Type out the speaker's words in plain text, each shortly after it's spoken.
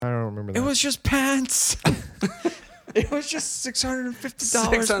remember that. It was just pants. It was just $650.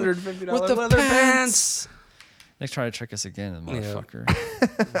 $650 with the leather pants. Nick tried to trick us again, motherfucker.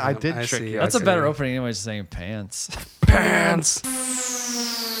 I did I trick see. you. That's a see. better opening anyway, just saying pants. Pants.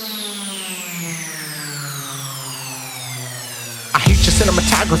 I hate your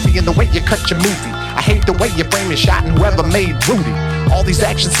cinematography and the way you cut your movie. I hate the way your frame is shot and whoever made Rudy. All these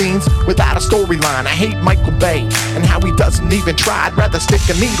action scenes without a storyline. I hate Michael Bay and how he doesn't even try. I'd rather stick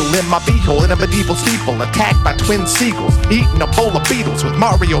a needle in my beehole in a medieval steeple, attacked by twin seagulls, eating a bowl of beetles with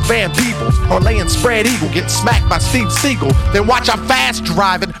Mario Van Peebles, or laying spread eagle, getting smacked by Steve Seagal. Then watch I'm fast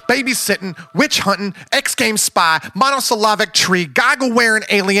driving, babysitting, witch hunting, X Games spy, monosyllabic tree, goggle wearing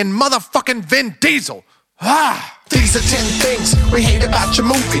alien, motherfucking Vin Diesel. These are 10 things we hate about your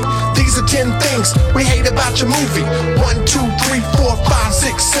movie. These are 10 things we hate about your movie. 1, 2, 3, 4, 5,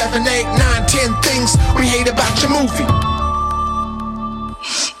 6, 7, 8, 9, 10 things we hate about your movie.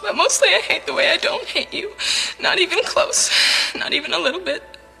 But mostly I hate the way I don't hate you. Not even close. Not even a little bit.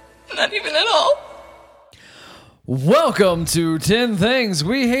 Not even at all. Welcome to 10 Things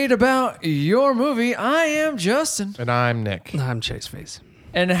We Hate About Your Movie. I am Justin. And I'm Nick. I'm Chase Face.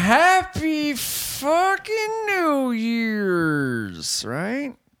 And happy fucking New Year's,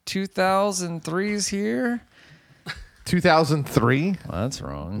 right? 2003's here. 2003? Well, that's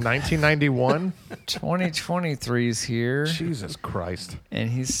wrong. 1991? 2023's here. Jesus Christ. And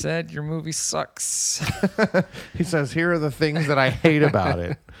he said your movie sucks. He says, here are the things that I hate about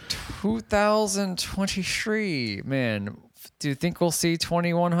it. 2023. Man, do you think we'll see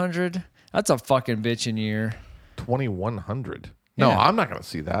 2100? That's a fucking bitchin' year. 2100. No, Yeah. I'm not going to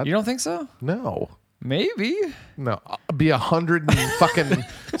see that. You don't think so? No. Maybe. No. I'll be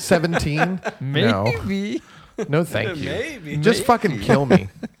 117. Maybe. No, thank you. Maybe. Just fucking kill me.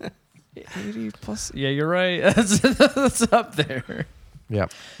 80 plus. Yeah, you're right. That's up there.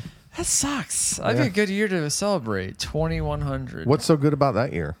 Yep. That sucks. That'd be a good year to celebrate. 2100. What's so good about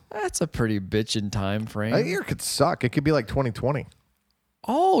that year? That's a pretty bitchin' time frame. That year could suck. It could be like 2020.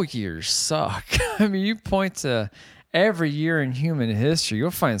 All years suck. I mean, you point to every year in human history,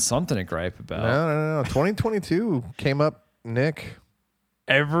 you'll find something to gripe about. No. 2022 came up, Nick.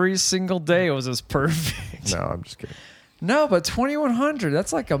 Every single day was as perfect. No, I'm just kidding. No, but 2100,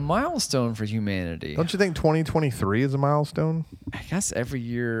 that's like a milestone for humanity. Don't you think 2023 is a milestone? I guess every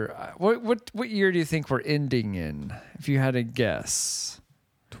year. What year do you think we're ending in? If you had to guess.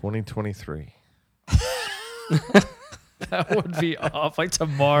 2023. That would be off. Like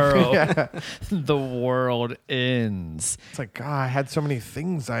tomorrow, Yeah. the world ends. It's like, God, I had so many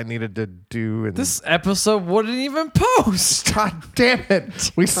things I needed to do. And This episode wouldn't even post. God damn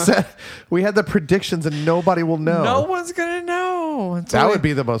it. We said we had the predictions and nobody will know. No one's going to know. That would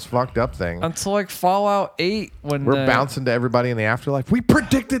be the most fucked up thing. Until like Fallout 8 when We're bouncing to everybody in the afterlife. We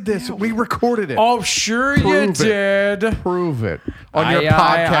predicted this. We recorded it. Oh, sure you Prove it. did. Prove it. On your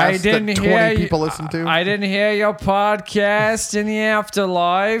podcast that 20 people listen to. I didn't hear your podcast in the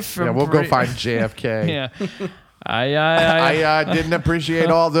afterlife. Yeah, we'll go find JFK. Yeah. I I didn't appreciate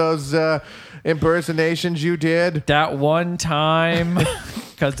all those impersonations you did. that one time,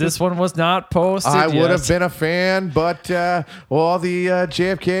 because this one was not posted I would yet. have been a fan, but all the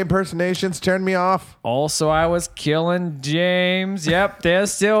JFK impersonations turned me off. Also, I was killing James. Yep,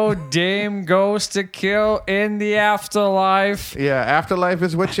 there's still Dame Ghost to kill in the afterlife. Yeah, afterlife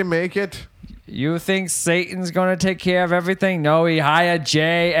is what you make it. You think Satan's going to take care of everything? No, he hired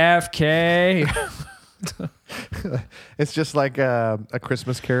JFK. It's just like a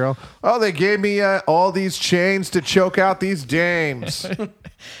Christmas Carol. Oh, they gave me all these chains to choke out these dames.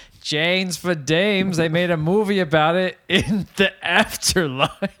 Chains for Dames. They made a movie about it in the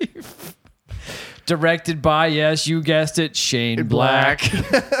afterlife. Directed by, yes, you guessed it, Shane Black.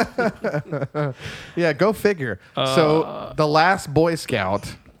 Yeah, go figure. So The Last Boy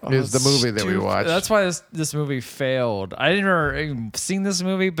Scout is the movie that we watched. That's why this movie failed. I didn't ever seen this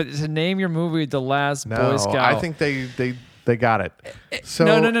movie, but to name your movie The Last Boy Scout. I think they got it. So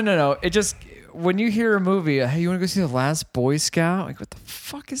No. It just, when you hear a movie, hey, you want to go see The Last Boy Scout? Like, what the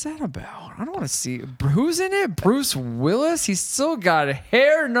fuck is that about? I don't want to see. Who's in it? Bruce Willis? He's still got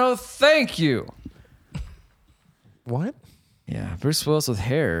hair? No, thank you. What? Yeah, Bruce Willis with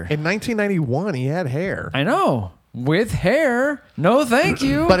hair. In 1991, he had hair. I know. With hair. No, thank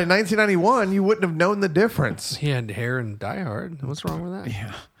you. But in 1991, you wouldn't have known the difference. He had hair in Die Hard. What's wrong with that?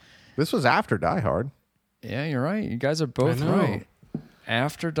 Yeah. This was after Die Hard. Yeah, you're right. You guys are both I know. right.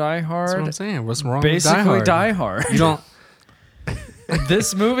 After Die Hard. That's what I'm saying. What's wrong Basically with Die Hard. You don't.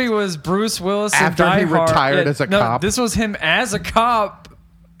 This movie was Bruce Willis After in Die he Hard. retired as a cop? This was him as a cop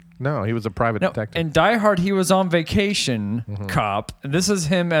No, he was a private No, detective. in Die Hard, he was on vacation, cop. This is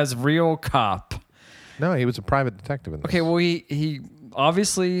him as real cop. No, he was a private detective in this. Okay, well, he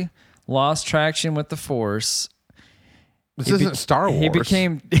obviously lost traction with the Force. This isn't Star Wars. He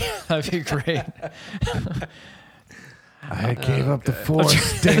became... That'd be great. I gave up the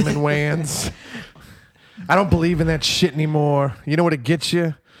Force, Damon Wayans. I don't believe in that shit anymore. You know what it gets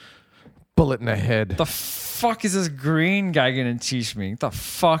you? Bullet in the head. The fuck is this green guy going to teach me? Get the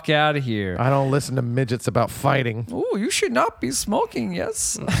fuck out of here. I don't listen to midgets about fighting. Ooh, you should not be smoking,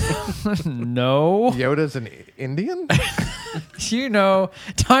 yes. No. Yoda's an Indian? You know,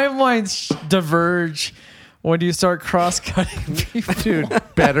 timelines diverge when you start cross-cutting people. Dude,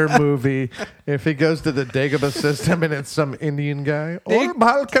 better movie if he goes to the Dagobah system and it's some Indian guy. Or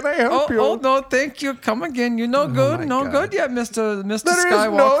how can I help you? Oh, no, thank you. Come again. You're no good. my No God. good yet, Mr. There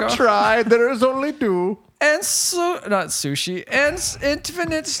Skywalker. is no try. There is only do. And not sushi. And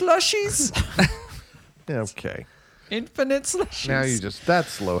infinite slushies. Okay. Infinite slushies. Now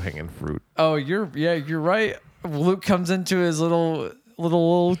that's low hanging fruit. Oh, you're right. Luke comes into his little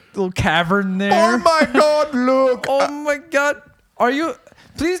cavern there. Oh my God, look. Oh my God. Are you...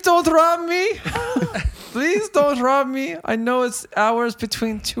 Please don't rob me. Please don't rob me. I know it's hours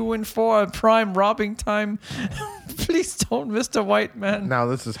between 2 and 4 at prime robbing time. Please don't, Mr. White Man. Now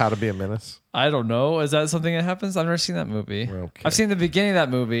this is How to Be a Menace. I don't know. Is that something that happens? I've never seen that movie. Okay. I've seen the beginning of that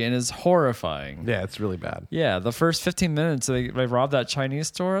movie and it's horrifying. Yeah, it's really bad. Yeah, the first 15 minutes they robbed that Chinese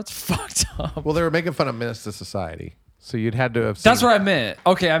store. It's fucked up. Well, they were making fun of Menace to Society. So you'd had to have seen That's what I meant.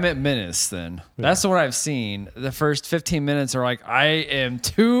 Okay, I meant Menace then. That's the one I've seen. The first 15 minutes are like, I am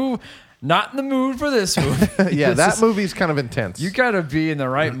too not in the mood for this movie. Yeah, This that is- movie's kind of intense. You got to be in the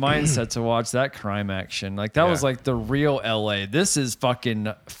right mindset to watch that crime action. Like, that was Yeah. like the real LA. This is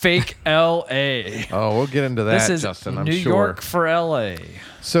fucking fake LA. Oh, we'll get into that, This is Justin, I'm New sure. York for LA.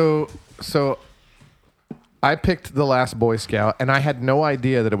 So I picked The Last Boy Scout, and I had no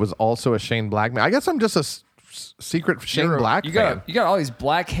idea that it was also a Shane Black man. I guess I'm just a secret Shane Black you fan. got all these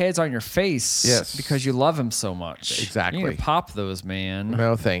black heads on your face Yes. because you love him so much. Exactly. You need to pop those, man.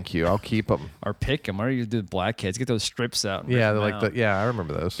 No, thank you. I'll keep them. Or pick them. Or you do black heads. Get those strips out. and rip Yeah, them they're out. like I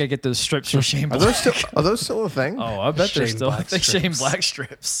remember those. Gotta get those strips for Shane Are Black. those still a thing? Oh, I bet they're Shane still Black I think Shane strips. Black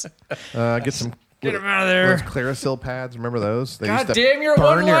strips. Get some. Get them out of Those there. Clearasil pads. Remember those? They God used to damn your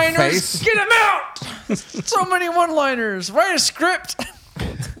burn your one-liners. face. Get them out. So many one-liners. Write a script.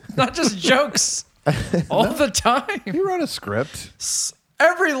 Not just jokes. All the time. You wrote a script.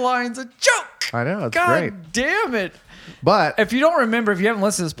 Every line's a joke. I know, it's God great. damn it. But If you don't remember, if you haven't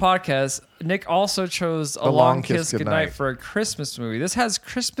listened to this podcast, Nick also chose A Long Kiss Goodnight for a Christmas movie. This has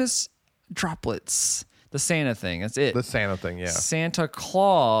Christmas droplets. The Santa thing. That's it. the Santa thing, yeah. Santa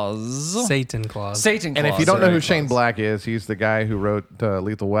Claus. Satan Claus. Satan Claus. And if you don't know sorry. who Shane Black is, he's the guy who wrote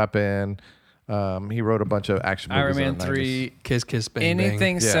Lethal Weapon. He wrote a bunch of action movies. Iron Man in the 3, Kiss Kiss Bang Bang.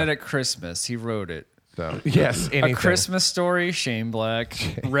 anything Yeah. said at Christmas, he wrote it. 90s. So, yes, anything. A Christmas Story, Shane Black.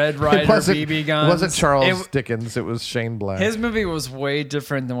 Red It Ryder, wasn't, BB it guns. wasn't Charles It- Dickens. It was Shane Black. His movie was way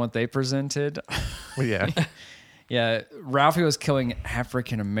different than what they presented. Yeah. Yeah, Ralphie was killing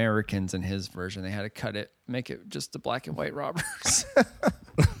African Americans in his version. They had to cut it, make it just the black and white robbers.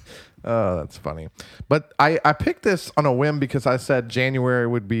 Oh, that's funny. But I picked this on a whim because I said January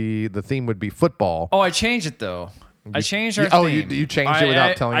the theme would be football. Oh, I changed it though. I changed our Oh, theme. you changed it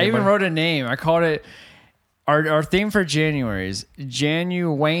without telling I even anybody? wrote a name. I called it our theme for January is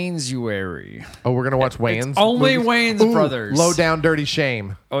Waynesuary. Oh, we're gonna watch Wayne's. only movies? Wayne's Ooh, Brothers. Low Down Dirty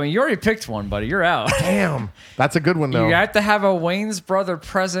Shame. Oh, you already picked one, buddy. You're out. Damn, that's a good one though. You have to have a Wayne's brother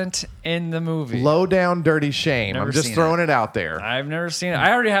present in the movie. Low Down Dirty Shame. Never I'm just seen throwing it out there. I've never seen it.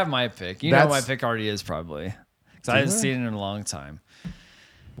 I already have my pick. You know what my That's- pick already is probably. Because I haven't seen it in a long time.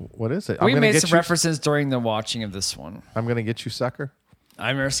 What is it? We I'm gonna made get some you, references during the watching of this one. I'm gonna get you, sucker.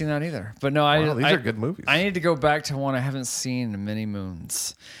 I've never seen that either. But no, Wow, these are good movies. I need to go back to one I haven't seen in many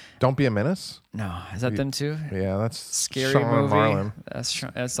moons. Don't Be a Menace. No, is that them too? Yeah, that's Scary Sean movie. Marlon.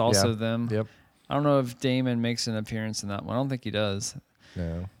 That's also Yeah. them. Yep. I don't know if Damon makes an appearance in that one. I don't think he does.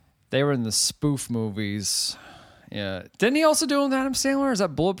 No. They were in the spoof movies. Yeah. Didn't he also do it with Adam Sandler? Is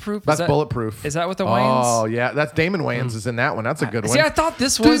that Bulletproof? That's is that, Bulletproof. Is that with the Wayans? Oh yeah, that's Damon Wayans is in that one. That's a good one. See, I thought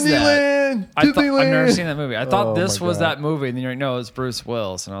this was that. Disneyland. I've never Disneyland. seen that movie. I thought Oh, this my was God. that movie, and then you're like, no, it's Bruce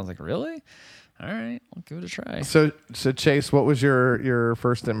Willis, and I was like, really? All right, I'll give it a try. So Chase, what was your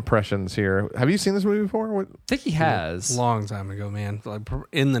first impressions here? Have you seen this movie before? What? I think he has. Long time ago, man. Like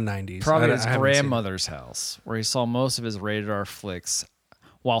in the 90s. Probably I his haven't seen it. grandmother's house, where he saw most of his rated R flicks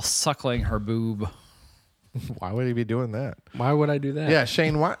while suckling her boob. Why would he be doing that? Why would I do that? Yeah,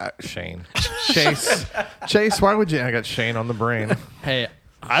 Shane. Why? Shane. Chase. Chase. Why would you? I got Shane on the brain. Hey,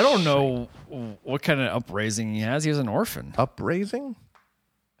 I don't know what kind of upraising he has. He was an orphan. Upraising?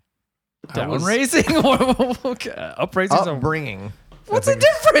 Downraising? Upraising? Upbringing. What's the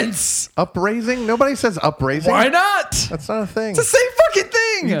difference? Upraising? Nobody says upraising. Why not? That's not a thing. It's the same fucking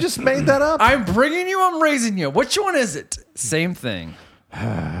thing. You just made that up. I'm bringing you, I'm raising you. Which one is it? Same thing.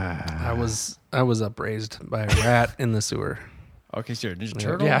 I was upraised by a rat in the sewer. Okay, so you're a Ninja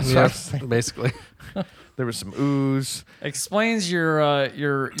Turtle? Yeah, so I was saying. basically. There was some ooze. Explains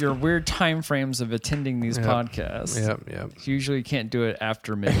your weird time frames of attending these podcasts. Yep. Usually you can't do it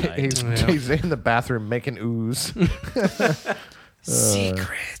after midnight. He's in the bathroom making ooze.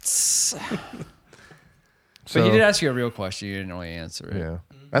 Secrets. So, But he did ask you a real question. You didn't really answer it. Yeah.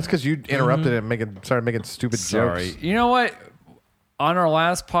 That's because you interrupted it and started making stupid Sorry. jokes. You know what? On our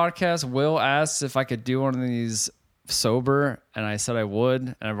last podcast, Will asked if I could do one of these sober, and I said I would,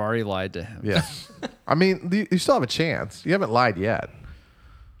 and I've already lied to him. Yes. I mean, you still have a chance. You haven't lied yet.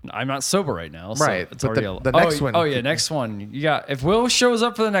 I'm not sober right now. So Right, It's but already the next one- Oh, yeah, next one. You got. If Will shows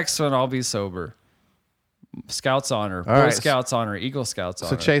up for the next one, I'll be sober. Scouts honor. Boy right. Scouts honor. Eagle Scouts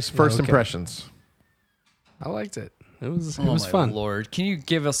honor. So, Chase, first Okay. impressions. I liked it. It was Oh, my fun. Lord. Can you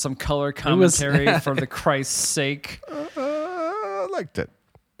give us some color commentary for the Christ's sake? I liked it.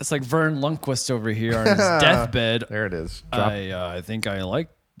 It's like Vern Lundquist over here on his deathbed. There it is. Drop. I think I like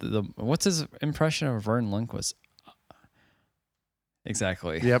the. What's his impression of Vern Lundquist?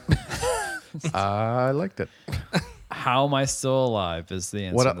 Exactly. Yep. I liked it. How am I still alive is the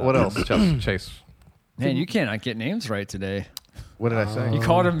answer. What else, Chase? Man, you cannot get names right today. What did I say? You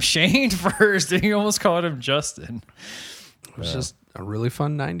called him Shane first, and you almost called him Justin. It was just a really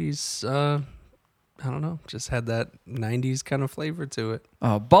fun 90s. I don't know. Just had that 90s kind of flavor to it.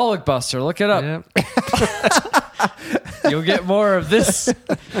 Oh, Bollock Buster, look it up. Yeah. You'll get more of this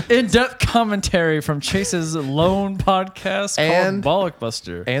in-depth commentary from Chase's lone podcast And- called Bollock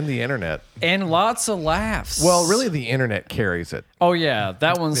Buster. And the internet. And lots of laughs. Well, really, the internet carries it. Oh, yeah.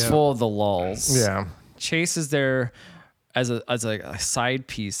 That one's full of the lulls. Yeah. Chase is there as a side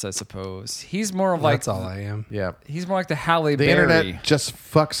piece, I suppose. He's more of like That's all I am. Yeah. he's more like the Halle The Berry. internet just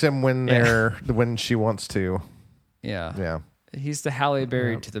fucks him when she wants to. Yeah. Yeah. He's the Halle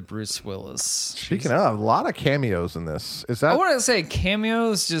Berry to the Bruce Willis. Speaking of, a lot of cameos in this. Is I that wouldn't say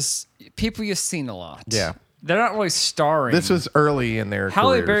cameos, just people you've seen a lot. Yeah. They're not really starring. this was early in their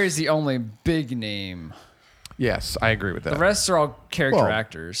Halle careers. Berry's the only big name. Yes, I agree with that. The rest are all character Well,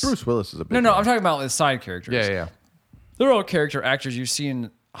 actors. Bruce Willis is a big No, name. I'm talking about the side characters. Yeah. They're all character actors. You've seen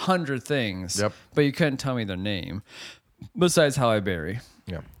 100 things, Yep. but you couldn't tell me their name. Besides Halle Berry.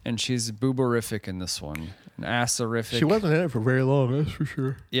 Yeah. And she's booberific in this one. And asserific. She wasn't in it for very long, that's for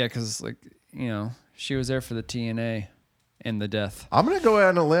sure. Yeah, because, she was there for the TNA and the death. I'm going to go out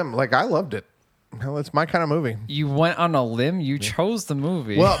on a limb. Like, I loved it. Hell, it's my kind of movie. You went on a limb? You chose the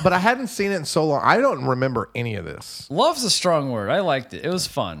movie. Well, but I hadn't seen it in so long. I don't remember any of this. Love's a strong word. I liked it. It was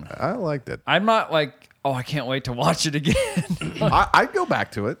fun. I liked it. I'm not like, oh, I can't wait to watch it again. I'd go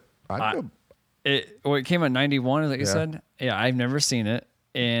back to it. It came out 91, like you Yeah. said. Yeah, I've never seen it.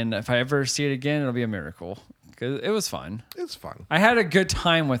 And if I ever see it again, it'll be a miracle. Because it was fun. It's fun. I had a good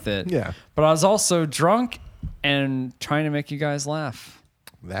time with it. Yeah. But I was also drunk and trying to make you guys laugh.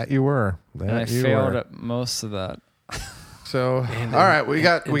 That you were. That And I you failed were. at most of that. So, all right, we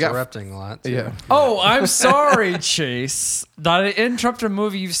got interrupting a lot. Too. Yeah. Oh, I'm sorry, Chase. That I interrupted a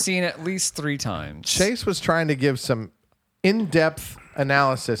movie you've seen at least 3 times. Chase was trying to give some in-depth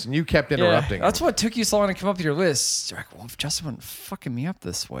analysis, and you kept Yeah, interrupting. that's him. what took you so long to come up with your list. You're like, well, if Justin wasn't fucking me up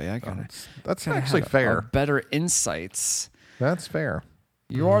this way, I gotta. That's gotta actually have fair. better insights. That's fair.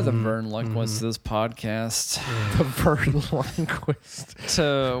 You are the Vern Lundquist of this podcast. The Vern Lundquist.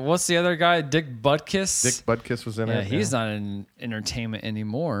 To what's the other guy? Dick Butkus. Dick Butkus was in Yeah, it. he's not in entertainment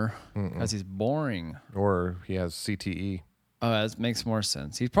anymore because he's boring. Or he has CTE. Oh, that makes more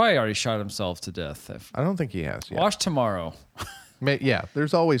sense. He's probably already shot himself to death. I don't think he has yet. Watch tomorrow. Yeah,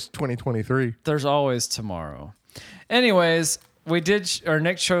 there's always 2023. There's always tomorrow. Anyways, we did, or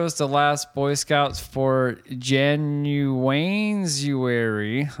Nick chose the last Boy Scouts for January.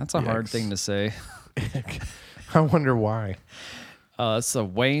 That's a hard Yikes. thing to say. I wonder why. It's the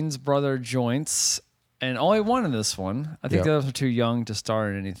Wayne's brother joints, and only one in this one. I think Yep. the others are too young to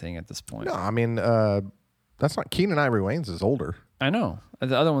star in anything at this point. No, I mean, that's not Keenan Ivory Wayans is older. I know.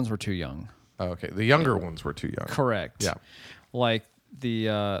 The other ones were too young. Oh, okay, the younger ones were too young. Correct. Yeah. Like the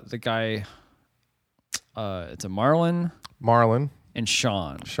guy, it's a Marlon Marlon, and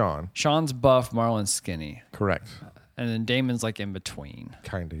Sean. Sean, Sean's buff, Marlon's skinny. correct. And then Damon's like in between.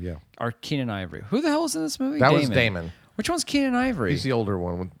 Kinda, yeah. Or Keenan Ivory. Who the hell is in this movie? That was Damon. Which one's Keenan Ivory? He's the older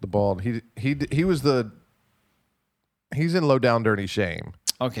one with the bald. He was he's in Low Down Dirty Shame.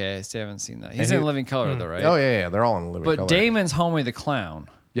 Okay, I still haven't seen that. He's in Living Color though, right? Oh yeah, they're all in Living But Color. Damon's Homie the Clown.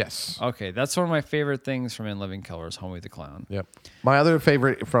 Yes. Okay, that's one of my favorite things from In Living Color is Homie the Clown. Yep. My other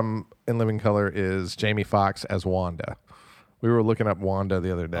favorite from In Living Color is Jamie Foxx as Wanda. We were looking up Wanda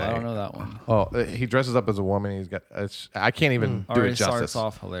the other day. I don't know that one. Oh, he dresses up as a woman. He's got. I can't even do Already it justice. starts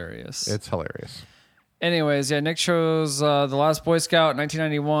off hilarious. It's hilarious. Anyways, yeah, Nick chose The Last Boy Scout,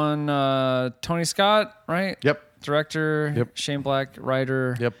 1991. Tony Scott, right? Yep. Director. Yep. Shane Black,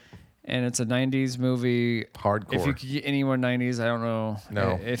 writer. Yep. And it's a 90s movie. Hardcore. If you could get any more 90s, I don't know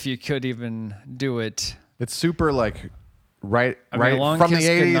No. if you could even do it. It's super like right Long from the Kiss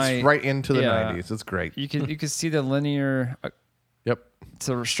 80s Goodnight. right into the Yeah. 90s. It's great. You could see the linear Yep.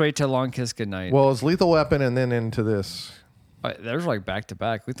 to straight to Long Kiss Goodnight. Well, it's Lethal Weapon and then into this. There's like back to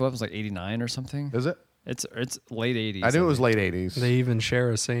back. Lethal Weapon's like 89 or something. Is it? It's late 80s. I knew it was late 80s. They even share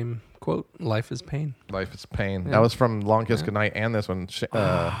a same quote: "Life is pain." Life is Pain. That was from Long Kiss Goodnight and this one.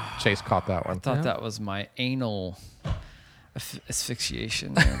 Chase caught that one. I thought that was my anal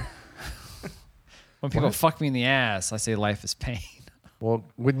asphyxiation there. When people fuck me in the ass, I say life is pain. Well,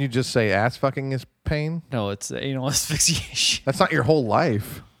 wouldn't you just say ass fucking is pain? No, it's anal asphyxiation. That's not your whole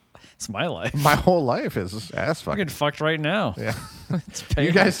life. It's my life. My whole life is ass I'm fucking. getting fucked right now. Yeah. It's pain.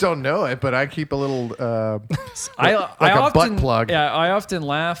 You guys don't know it, but I keep a little I like a often, butt plug. Yeah, I often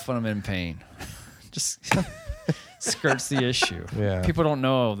laugh when I'm in pain. Just skirts the issue. Yeah. People don't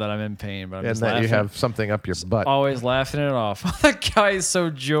know that I'm in pain, but I'm and just that laughing. you have something up your butt. Always laughing it off. That guy is so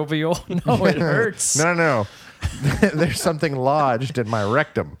jovial. No, it hurts. No. There's something lodged in my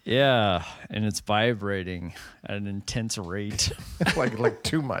rectum. Yeah, and it's vibrating at an intense rate. like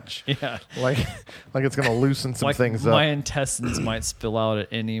too much. Yeah. Like it's gonna loosen some Like things my up. intestines might spill out at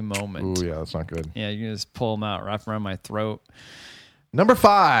any moment. Ooh, yeah, that's not good. Yeah, you can just pull them out, wrap around my throat. Number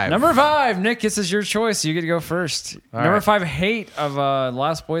 5. Number 5, Nick, this is your choice. You get to go first. Number right. 5, hate of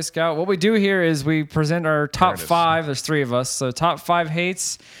Last Boy Scout. What we do here is we present our top There it is. 5. There's 3 of us, so top 5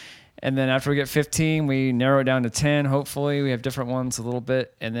 hates. And then after we get 15, we narrow it down to 10. Hopefully, we have different ones a little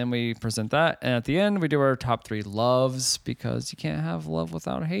bit, and then we present that. And at the end, we do our top 3 loves because you can't have love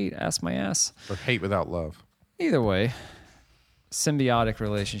without hate. Ask my ass. Or hate without love. Either way, symbiotic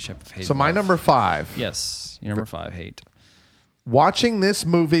relationship of hate. So and my love. number 5. Yes, your number 5, hate. Watching this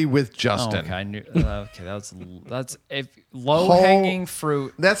movie with Oh, Justin. okay, I knew. Okay, that's if low hanging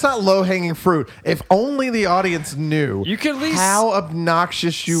fruit. That's not low hanging fruit. If only the audience knew You could at least how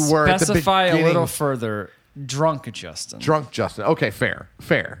obnoxious you were at the Specify beginning. a little further. Drunk Justin. Drunk Justin. Okay, fair.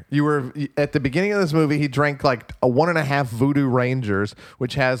 You were at the beginning of this movie. He drank like a 1.5 Voodoo Rangers,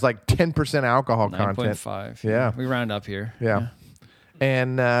 which has like 10% alcohol content. 9.5. Yeah. we round up here. Yeah.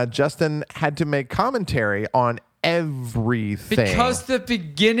 And Justin had to make commentary on everything. Because the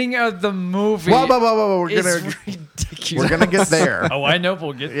beginning of the movie Whoa. We're is gonna ridiculous. we're gonna get there. Oh, I know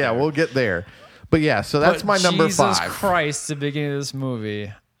we'll get there. Yeah, we'll get there. But yeah, so that's But my number Jesus 5. Christ, the beginning of this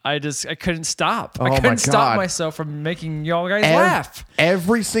movie. I couldn't stop. Oh I my couldn't stop God. myself from making y'all guys laugh.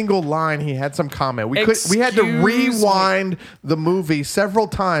 Every single line he had some comment. We had to Excuse me. rewind the movie several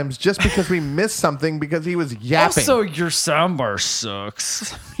times just because we missed something because he was yapping. Also, your soundbar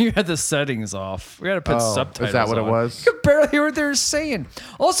sucks. You had the settings off. We had to put Oh, subtitles is that what it on. was? You could barely hear what they were saying.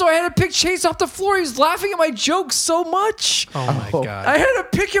 Also, I had to pick Chase off the floor. He was laughing at my jokes so much. Oh my god! I had to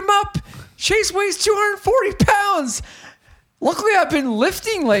pick him up. Chase weighs 240 pounds. Luckily, I've been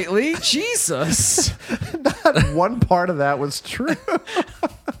lifting lately. Jesus. One part of that was true.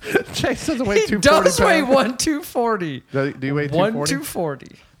 Chase doesn't weigh He 240 does weigh pounds. 240. Do you weigh 240?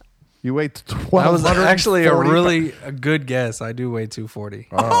 240. You weigh That was actually a 1240 really a good guess. I do weigh 240.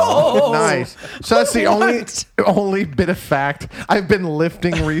 Oh, Nice. So that's the What? only bit of fact. I've been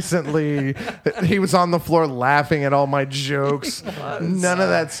lifting recently. He was on the floor laughing at all my jokes. None of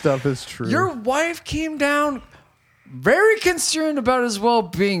that stuff is true. Your wife came down very concerned about his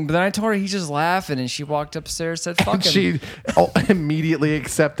well-being, but then I told her he's just laughing, and she walked upstairs and said, fuck him. She immediately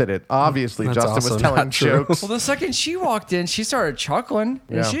accepted it. Obviously, That's Justin also was telling not true. jokes. Well, the second she walked in, she started chuckling,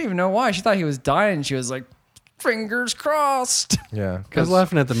 and Yeah. she didn't even know why. She thought he was dying. She was like, fingers crossed. Yeah, I was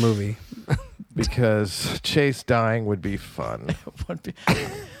laughing at the movie. because Chase dying would be fun. Would be-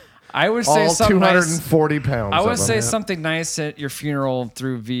 I would say All something nice. 240 pounds. I of would them. say something nice at your funeral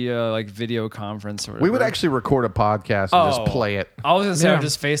through via like video conference or whatever. We would actually record a podcast and just play it. I was gonna say I Yeah. would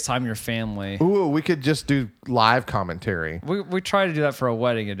just FaceTime your family. Ooh, we could just do live commentary. We tried to do that for a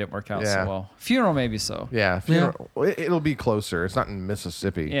wedding. It didn't work out Yeah. so well. Funeral maybe so. Yeah, funeral, it'll be closer. It's not in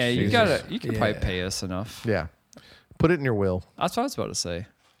Mississippi. Yeah, you Jesus. you can probably pay us enough. Yeah, put it in your will. That's what I was about to say.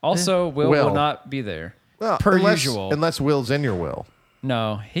 Also, Will Will. will not be there. Well, Per unless, usual. unless Will's in your will.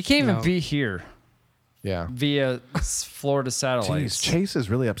 No, he can't even No. be here. Yeah. via Florida Jeez, satellites. Chase is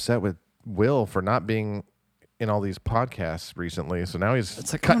really upset with Will for not being in all these podcasts recently. So now he's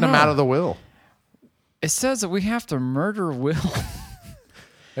It's like, cutting oh, him no. out of the will. It says that we have to murder Will.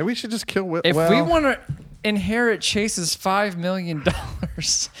 Maybe we should just kill Will. If we want to inherit Chase's $5 million,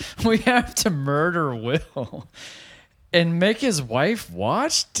 we have to murder Will and make his wife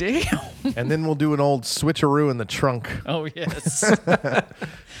watch. Damn. and then we'll do an old switcheroo in the trunk. Oh yes.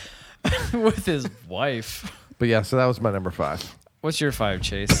 With his wife. But yeah, so that was my number 5. What's your 5,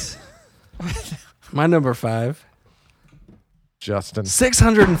 Chase? My number 5. Justin.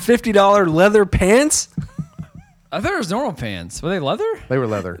 $650 leather pants. I thought it was normal pants. Were they leather? They were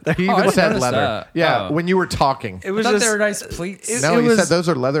leather. He Oh, I even didn't said notice leather. that. Yeah, Oh. when you were talking. It I was thought just they were nice pleats. No, it he was- said those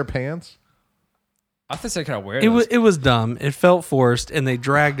are leather pants. I thought they kind of wear it those. was it was dumb. It felt forced, and they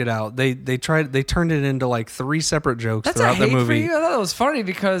dragged it out. They turned it into like 3 separate jokes That's a throughout the hate for movie. you. I thought it was funny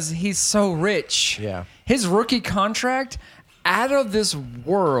because he's so rich. Yeah. His rookie contract, out of this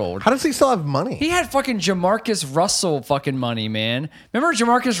world. How does he still have money? He had fucking Jamarcus Russell fucking money, man. Remember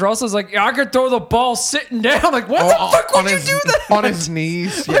Jamarcus Russell's like, yeah, I could throw the ball sitting down. Like, what the fuck would you do that? On his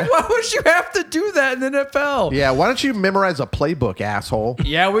knees. Like, Yeah. why would you have to do that in the NFL? Yeah, why don't you memorize a playbook, asshole?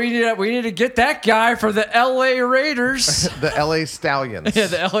 Yeah, we need to get that guy for the LA Raiders. The LA Stallions. Yeah,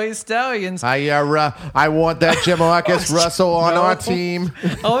 the LA Stallions. I want that Jamarcus Russell on No. our team.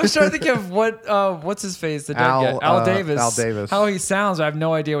 I was trying to think of what's his face, the dead guy, Al Davis. Al Davis. How he sounds, I have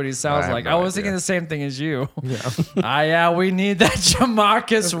no idea what he sounds I have like. no I was idea. thinking the same thing as you. Yeah, we need that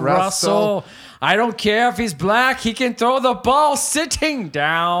Jamarcus Russell. I don't care if he's black; he can throw the ball sitting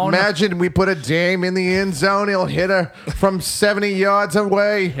down. Imagine we put a dame in the end zone. He'll hit her from 70 yards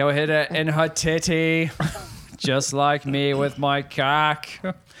away. He'll hit it in her titty, just like me with my cock.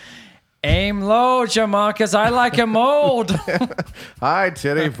 Aim low, Jamarcus. I like him old. Hi,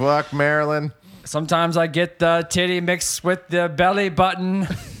 titty fuck, Marilyn. Sometimes I get the titty mixed with the belly button.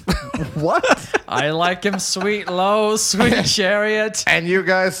 What? I like him sweet, low, sweet chariot. And you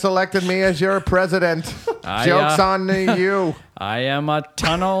guys selected me as your president. Joke's on you. I am a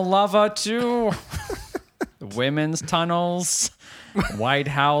tunnel lover too. Women's tunnels, White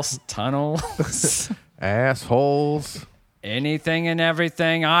House tunnels, Assholes. anything and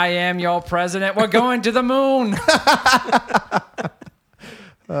everything. I am your president. We're going to the moon.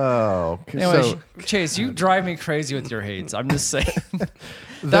 Oh, Anyway, so Chase, you drive me crazy with your hates. I'm just saying.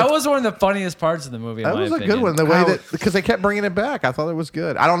 That was one of the funniest parts of the movie. that in my was a opinion. good one. The way that because they kept bringing it back, I thought it was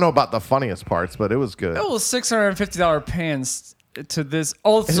good. I don't know about the funniest parts, but it was good. It was $650 pants to this.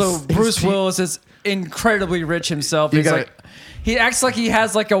 Also, His Bruce team- Willis is incredibly rich himself. You He's gotta- like, he acts like he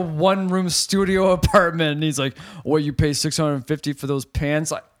has like a 1-room studio apartment, and he's like, "What, you pay $650 for those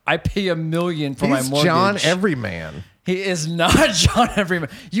pants? I pay $1 million for my He's mortgage." John Everyman. He is not John Everyman.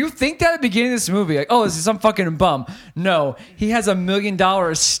 You think that at the beginning of this movie, like, oh, this is some fucking bum. No, he has $1 million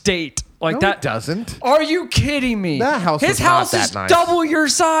estate like No, that. he doesn't. Are you kidding me? That house His was not house that is nice. double your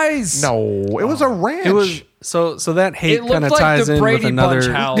size. No, it was a ranch. It was so that hate It looked kind of like ties the in Brady with Bunch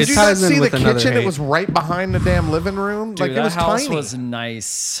another. house. It Did you not ties in see the with another kitchen? hate. It was right behind the damn living room. Dude, like it that was house tiny. was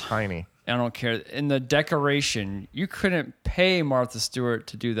nice. Tiny. I don't care. In the decoration, you couldn't pay Martha Stewart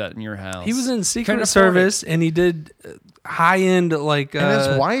to do that in your house. He was in Couldn't Secret afford Service, and he did high end like And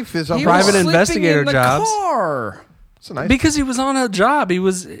his wife is a He was private sleeping investigator in the jobs. car. It's a nice. because he was on a job.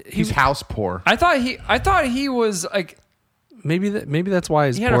 He's house poor. I thought he was like maybe that's why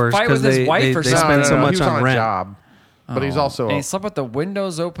he's He had a poor fight with because his wife or they something. spend so he much was on a rent. job, but he's also and he slept with the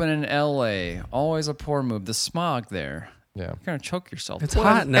windows open in L.A. Always a poor move. The smog there. yeah. You're gonna choke yourself. It's Well,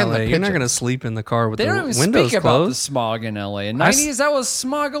 hot in and the LA. You're not pigeons. going to sleep in the car with They the don't even windows speak about the closed. smog in L.A. In I s- 90s, that was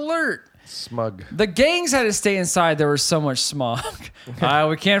smog alert. Smug. The gangs had to stay inside. There was so much smog.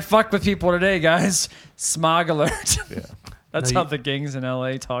 We can't fuck with people today, guys. Smog alert. Yeah. That's how the gangs in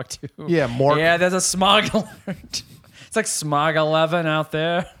LA talk to. Yeah, more- Yeah, there's a smog alert. It's like smog 11 out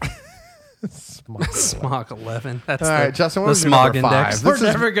there. Smog 11. That's All right, Justin. What the was your smog number index. five? We're This is-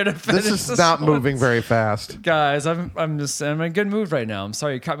 never gonna finish This is this not one. moving very fast. Guys, I'm in a good mood right now. I'm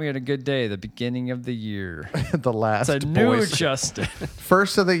sorry you caught me at a good day, the beginning of the year. The last It's a new Boy Justin.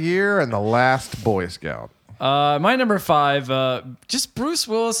 First of the year and the last Boy Scout. My number 5, just Bruce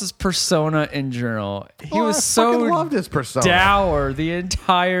Willis's persona in general. He Oh, was I so fucking loved his persona. dour the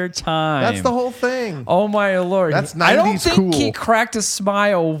entire time. That's the whole thing. Oh my lord! That's I don't 90s think he cool. cracked a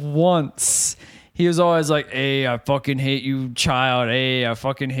smile once. He was always like, "Hey, I fucking hate you, child. Hey, I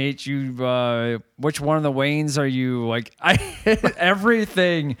fucking hate you. Which one of the Waynes are you?" Like, I hate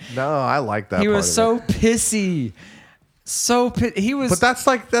everything. No, I like that. He part was of so it. pissy. He was. But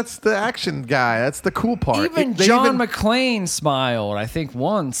that's the action guy. That's the cool part. even They John McClane smiled. I think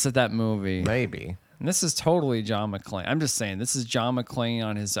once at that movie. maybe. And this is totally John McClane. I'm just saying, this is John McClane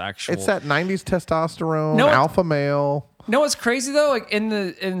on his actual. It's that 90s testosterone, No, alpha male. You know what's crazy though? Like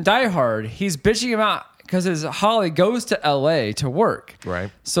in Die Hard, he's bitching about because his Holly goes to LA to work.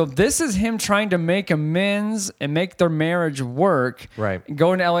 Right. So this is him trying to make amends and make their marriage work. Right.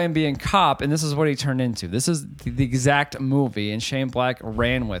 Going to LA and being cop, and this is what he turned into. This is the exact movie, and Shane Black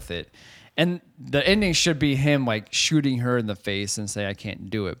ran with it. And the ending should be him like shooting her in the face and say, "I can't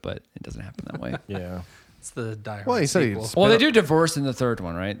do it," but it doesn't happen that way. Yeah. It's the Die Hard Well, he said sequel. he'd Well, they do divorce in the third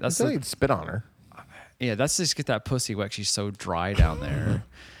one, right? He That's said he'd spit on her. yeah. That's just get that pussy wet. She's so dry down there.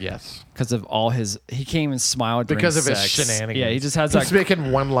 Yes. Because of all his, he came and smiled during Because of his sex. shenanigans. Yeah, he just has He's that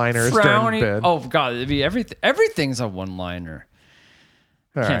making one-liners during frowny. bed. Oh god, it'd be everything's a one-liner.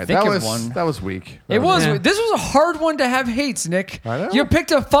 All can't right, think that of was one. that was weak. It was. Yeah. This was a hard one to have hates, Nick. I know. You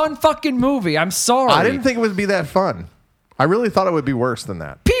picked a fun fucking movie. I'm sorry. I didn't think it would be that fun. I really thought it would be worse than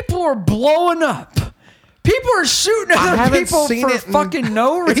that. People are blowing up. People are shooting I other haven't people seen for it in- fucking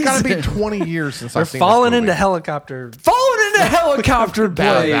no reason. It's got to be 20 years since They're I've seen falling this into movie. helicopter. falling into helicopter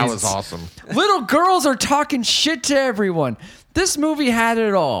blades. That was awesome. Little girls are talking shit to everyone. This movie had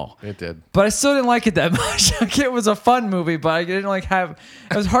it all. It did. But I still didn't like it that much. Like, it was a fun movie, but I didn't like have.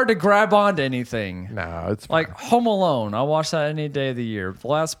 It was hard to grab onto anything. No, it's Like fine. Home Alone, I'll watch that any day of the year. The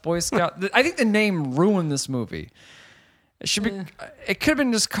Last Boy Scout. I think the name ruined this movie. It should be. It could have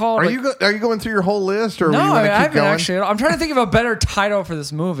been just called. Are like- you going through your whole list, or No, are you I going to keep haven't going? actually. I'm trying to think of a better title for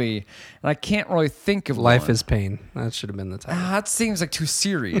this movie, and I can't really think of Life one. is Pain. That should have been the title. That seems like too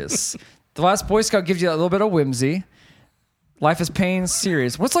serious. The Last Boy Scout gives you a little bit of whimsy. Life is Pain,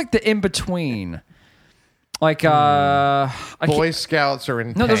 serious. What's like the in between? Like I can't- Boy Scouts are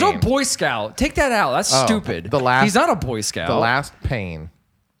in No, there's no pain. Boy Scout. Take that out. That's Oh, stupid. the last- He's not a Boy Scout. The Last Pain.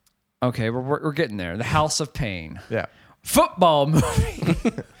 Okay, we're getting there. The House of Pain. Yeah. Football movie.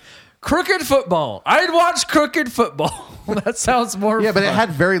 Crooked football. I'd watch crooked football. That sounds more Yeah, but it fun. had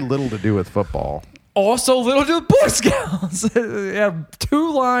very little to do with football. Also little to Boy Scouts. Yeah,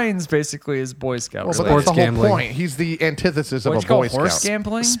 2 lines basically as Boy Scout. Well, but related. that's the whole gambling. point. He's the antithesis of What'd a you call Boy it, horse Scout.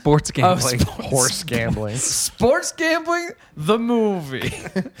 gambling? Sports gambling. sports- Horse gambling. Sports gambling? The movie.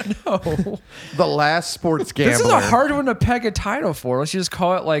 No. The Last Sports Gambler. This is a hard one to peg a title for. Let's just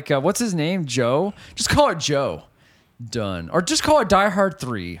call it like, what's his name? Joe? Just call it Joe. Done. Or just call it Die Hard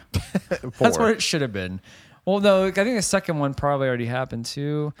 3. That's what it should have been. Well, no, I think the second one probably already happened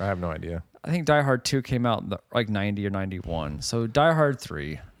too. I have no idea. I think Die Hard 2 came out in like 90 or 91. So Die Hard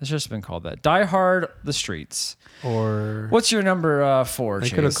 3. It's just been called that. Die Hard The Streets. Or What's your number 4? they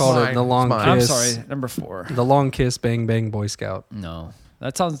Chase? could have called it Mine. the Long It's mine. Kiss. I'm sorry, number 4. The Long Kiss, Bang Bang Boy Scout. No.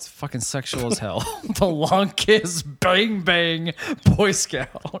 That sounds fucking sexual as hell. The Long Kiss Bang Bang Boy Scout.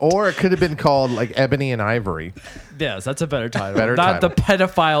 Or it could have been called like Ebony and Ivory. Yes, that's a better title. Better Not title. the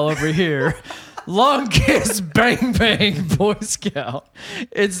pedophile over here. Long Kiss Bang Bang Boy Scout.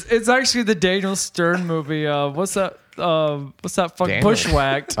 It's actually the Daniel Stern movie. What's that fuck Daniel.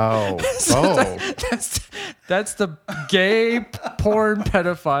 Bushwhacked? Oh. That's the gay porn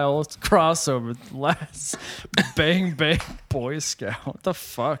pedophile crossover. Last Bang Bang Boy Scout. What the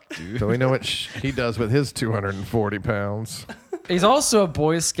fuck, dude? So we know what he does with his 240 pounds. He's also a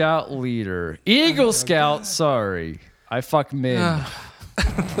Boy Scout leader. Eagle Scout, sorry. I fuck men.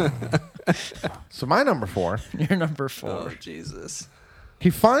 So my number 4, You're number 4. Jesus. he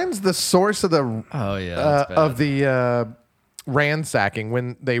finds the source of the Oh, yeah. That's bad. of the ransacking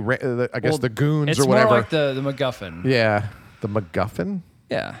when they I guess Well, the goons it's or whatever. more like the MacGuffin. Yeah, the MacGuffin.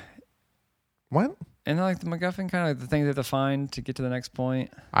 Yeah. What? And like the MacGuffin, kind of like the thing they have to find to get to the next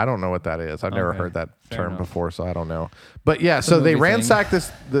point. I don't know what that is. I've never Okay, heard that fair term enough. before, so I don't know. But yeah, so they movie thing. ransack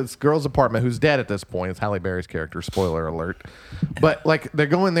this girl's apartment, who's dead at this point. It's Halle Berry's character. Spoiler alert. But like they're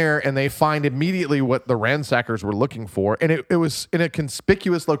going there and they find immediately what the ransackers were looking for, and it was in a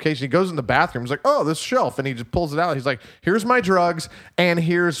conspicuous location. He goes in the bathroom. He's like, "Oh, this shelf," and he just pulls it out. He's like, "Here's my drugs, and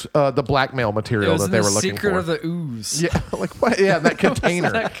here's the blackmail It material was that in they the were looking secret for." of the ooze. Yeah, like what? Yeah, that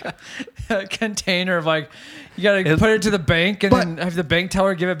container. That container of like, you got to put it to the bank and But- then have the bank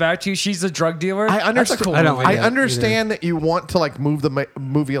teller give it back to you. She's a drug dealer. I That's a understand. cool I don't movie. like I that understand that you want to like move the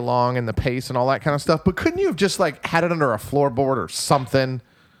movie along and the pace and all that kind of stuff, but couldn't you have just like had it under a floorboard or something?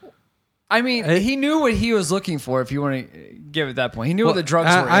 I mean, he knew what he was looking for. If you want to give it that point, he knew what the drugs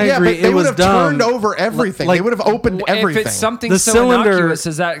were. I in. Yeah, agree. but they It would was have dumb. turned over everything. Like- they would have opened Well, everything. If it's something The so cylinder- innocuous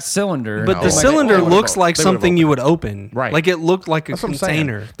as that cylinder, But No, the like, cylinder they would've looks opened. like They would've something you would open. Right. Like it looked like a That's what I'm saying.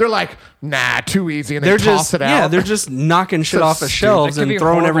 container. They're like, nah, too easy, and they They're toss just it out. yeah, they're just knocking shit So off of stupid. shelves They could and be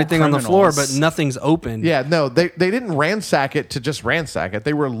throwing horrible everything on the floor, but criminals. nothing's open. yeah, no, they didn't ransack it to just ransack it.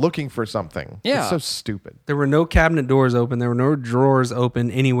 They were looking for something. Yeah. It's so stupid. There were no cabinet doors open. There were no drawers open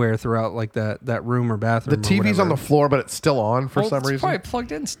anywhere throughout like that room or The bathroom. or TV's on whatever. the floor, but it's still on for some it's reason. probably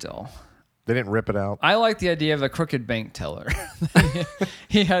plugged in still. They didn't rip it out. I like the idea of a crooked bank teller.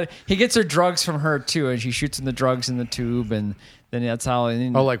 he gets her drugs from her too, and she shoots in the drugs in the tube, and then that's how.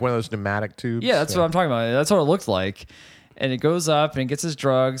 Oh, like one of those pneumatic tubes? yeah, that's what I'm talking about. That's what it looked like. And it goes up, and he gets his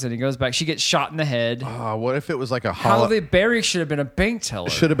drugs, and he goes back. She gets shot in the head. What if it was like a How hollow? they Barry should have been a bank teller.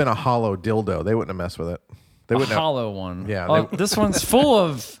 Should have been a hollow dildo. They wouldn't have messed with it. They A wouldn't have. hollow one. Yeah, Oh, they- this one's full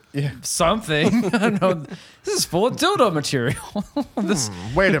of Yeah. something. I don't know. This is full of dildo material.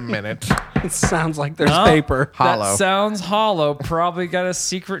 Wait a minute. It sounds like there's Oh, paper. Hollow. That sounds hollow. Probably got a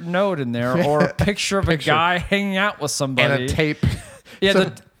secret note in there, or a picture of a guy hanging out with somebody. And a tape. Yeah,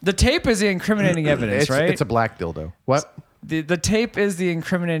 So- the tape is the incriminating evidence, right? It's a black dildo. What? The tape is the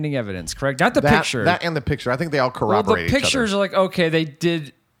incriminating evidence, correct? Not the That, picture. That and the picture. I think they all well, corroborate the each pictures other. are like, okay, they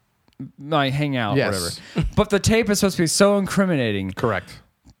did like hang out, Yes. whatever. But the tape is supposed to be so incriminating. Correct.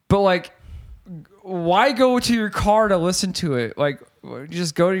 But like, why go to your car to listen to it? Like,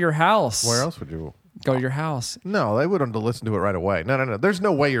 just go to your house. Where else would you? Go to your house. No, they wouldn't have listened to it right away. No. There's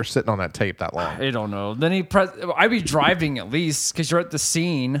no way you're sitting on that tape that long. I don't know. Then I'd be driving at least because you're at the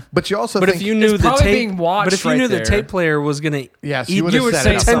scene. But you also But think, if you knew It's the probably tape, being watched but if you right knew the there. tape player was gonna, yes, eat- you would you have would said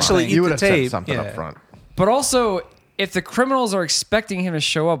say it up potentially front. eat You would the have said tape. something Yeah. up front. But also, if the criminals are expecting him to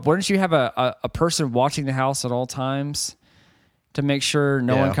show up, wouldn't you have a person watching the house at all times to make sure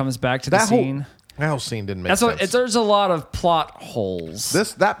no Yeah. one comes back to the That scene? whole scene didn't make That's what. sense. There's a lot of plot holes.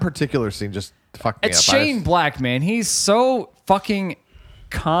 That particular scene just fucked me It's up. Shane Black, man. He's so fucking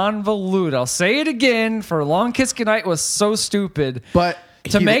convoluted. I'll say it again. For Long Kiss Goodnight was so stupid. But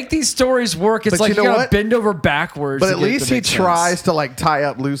to he- make these stories work, it's But like you you know gotta what? bend over backwards. But to at get it least to he make sense. tries to like tie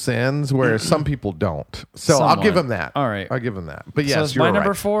up loose ends, whereas some people don't. So I'll give Somewhat. him that. All right. I'll give him that. But yes, it's you're my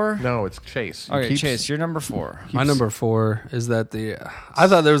number right. 4? No, it's Chase. He Okay, keeps- Chase, you're number 4. My number 4 is that I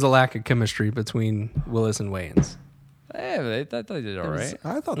thought there was a lack of chemistry between Willis and Wayans. Hey, they did all right.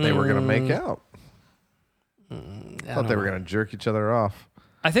 I thought they were going to make out. I thought they were going to jerk each other off.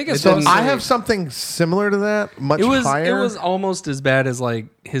 I think it's It didn't- supposed to I have something similar to that, much It was higher. almost as bad as like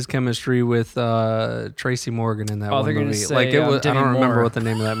his chemistry with Tracy Morgan in that Oh, one they're gonna movie. say, Like it was, I Demi don't remember Moore. what the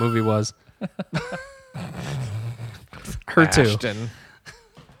name of that movie was. Her too. Ashton.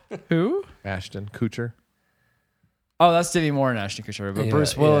 who? Ashton Kutcher. Oh, that's Demi Moore and Ashton Kutcher. But Yeah,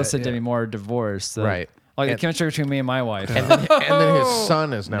 Bruce Willis yeah, and yeah. Demi Moore are divorced. So, Right. Like the And- chemistry between me and my wife. And then his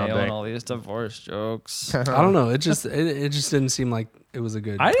son is now Nailing dating. all these divorce jokes. I don't know. It just didn't seem like it was a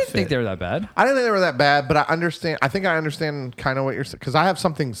good. I didn't fit. think they were that bad. I didn't think they were that bad, but I understand. I think I understand kind of what you're saying because I have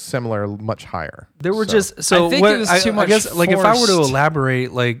something similar, much higher. There were So- just so I think what it was I, too I much guess like if I were to forced.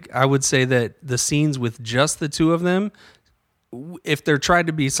 elaborate, like I would say that the scenes with just the two of them, if there tried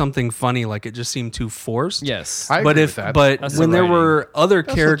to be something funny, like it just seemed too forced. Yes. I but agree if with that. but That's when the there writing. were other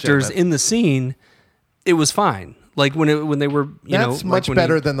That's characters legitimate. in the scene, it was fine. Like when they were That's much when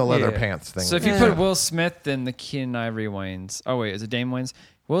better he- than the leather yeah. pants thing. So if you put Will Smith in the Keenen Ivory Wayans, oh wait, is it Dame Wayans?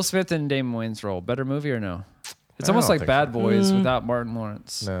 Will Smith in Dame Wayans' role, better movie or no? It's I almost don't like think Bad so. Boys without Martin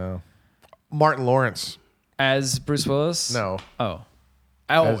Lawrence no, Martin Lawrence. as Bruce Willis. No, Oh,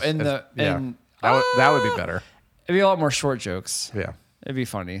 As- in as- the yeah. in that would be better. it'd be a lot more short jokes. Yeah, It'd be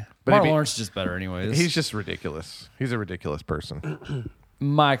funny. But Martin he'd be- Lawrence is just better, anyways. he's just ridiculous. He's a ridiculous person.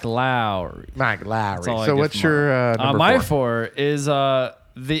 Mike Lowry. Mike Lowry. all I So get what's from your number my 4? 4 is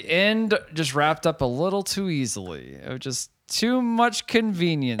the end just wrapped up a little too easily. It was just too much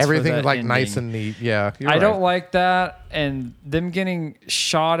convenience. for Everything's that like nice ending. and neat. Yeah, you're I don't right. like that, and them getting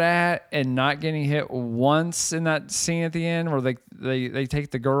shot at and not getting hit once in that scene at the end where they take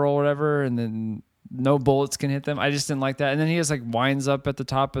the girl or whatever, and then no bullets can hit them. I just didn't like that. And then he just like winds up at the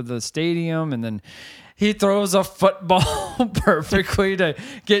top of the stadium, and then he throws a football perfectly to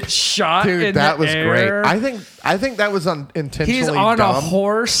get shot. Dude, in that the was air. great. I think that was intentionally He's on dumb. a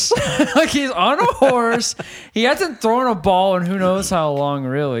horse. Like he's on a horse. He hasn't thrown a ball in who knows how long,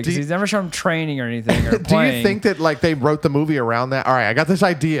 really, because he's never shown training or anything or Do playing. you think that like they wrote the movie around that? All right, I got this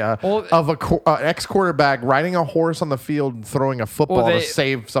idea Well, of a ex-quarterback riding a horse on the field and throwing a football they- to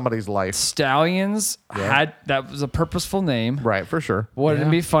save somebody's life. Stallions that was a purposeful name. Right, for sure. Wouldn't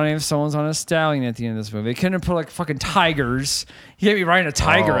it be funny if someone's on a stallion at the end of this movie? They couldn't have put like fucking tigers. You can't be riding a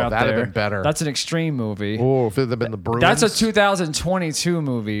tiger Oh, out that'd there. have been better. That's an extreme movie. Oh, if it had been the Bruins. That's a 2022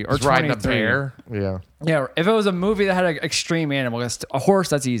 movie or He's riding a 23. bear. Yeah. Yeah, if it was a movie that had an extreme animal, a horse,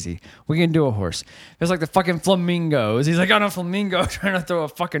 that's easy. We can do a horse. It's like the fucking flamingos. He's like on a flamingo trying to throw a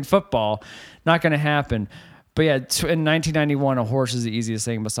fucking football. Not going to happen. But yeah, in 1991, a horse is the easiest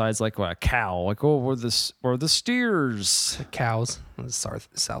thing besides like what, a cow. Like, oh, we're the steers. Cows.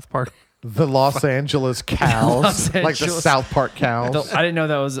 South Park. The Los Angeles cows, Los like the Angeles- South Park cows. I didn't know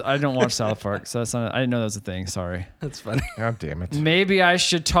that was. I don't watch South Park, so that's not. I didn't know that was a thing. Sorry. That's funny. God damn it! Maybe I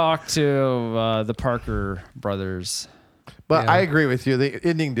should talk to the Parker brothers. But Yeah. I agree with you. The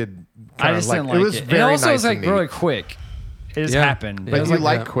ending did. I Kind just of didn't like like it was it. very And also, nice it was like and neat. really quick. It just Yeah. happened. Yeah. It But was you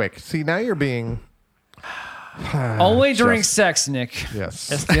like like quick. See, now you're being only during just- sex, Nick. yes,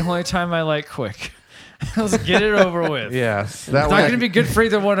 That's the only time I like quick. Let's get it over with. yes. It's That not way, going to be good for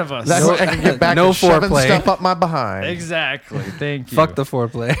either one of us. that way I can get back No to shoving foreplay. stuff up my behind. Exactly. Thank you. Fuck the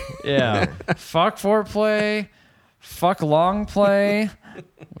foreplay. Yeah. Fuck foreplay. Fuck long play.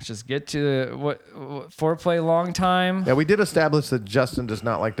 Let's just get to what foreplay long time. Yeah, we did establish that Justin does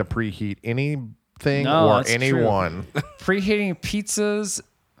not like to preheat anything No, or that's true. anyone. Preheating pizzas.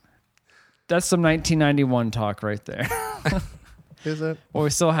 That's some 1991 talk right there. Is it? Well, we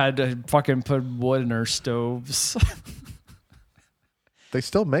still had to fucking put wood in our stoves. They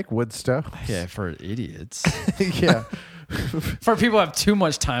still make wood stuff. Yeah, for idiots. Yeah, For people who have too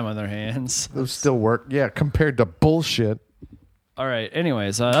much time on their hands. those still work. Yeah, compared to bullshit. All right.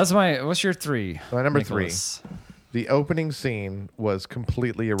 Anyways, that's my. What's your three? My number Nicholas? The opening scene was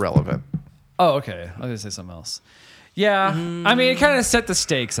completely irrelevant. Oh, okay. I was gonna say something else. Yeah, I mean, it kind of set the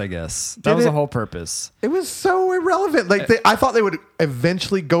stakes. I guess that Did was the it? whole purpose. It was so irrelevant. Like I thought they would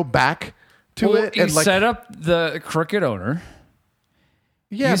eventually go back to Well, it you and like set up the crooked owner.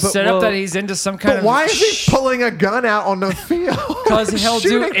 yeah, You but, set up that he's into some kind but of. why is he pulling a gun out on the field? Because he'll do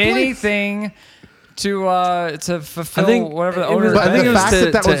Shooting police. anything to fulfill I think where the it owner. was- But I think the it was fact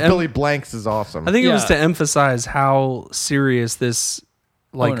to- that to was Billy Blanks is awesome. I think it was Yeah. to emphasize how serious this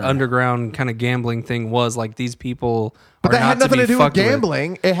like Owner. underground kind of gambling thing was. Like these people but are that not had nothing to to be do with fucked with.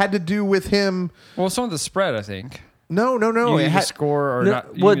 gambling. It had to do with him. Well, some of the spread, I think. No. You It need had, to score or No,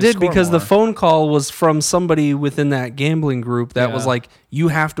 not. you well, it need to did score because more. the phone call was from somebody within that gambling group that was Yeah. like, "You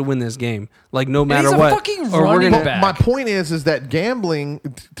have to win this game, like no he's matter a what." fucking or we're running gonna. back. my point is that gambling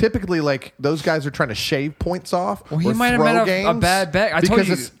typically like those guys are trying to shave points off. Well, he or might have throw made a games bad bet. I because told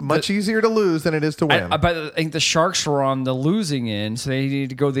you, it's much easier to lose than it is to win. I think the Sharks were on the losing end, so they needed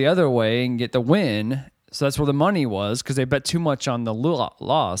to go the other way and get the win. So that's where the money was because they bet too much on the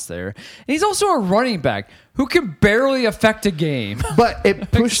loss there. And he's also a running back who can barely affect a game. But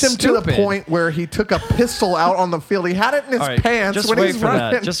it pushed him to the Stupid. point where he took a pistol out on the field. He had it in his All right, pants just when wait he's for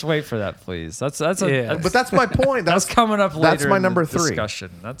running. that. Just wait for that, please. That's Yeah. But that's my point. that's coming up later. That's my in number the 3.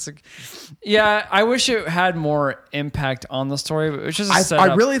 discussion. Yeah. I wish it had more impact on the story. But it was just a I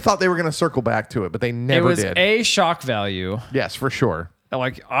setup. really thought they were going to circle back to it, but they it never was did. A, shock value. Yes, for sure.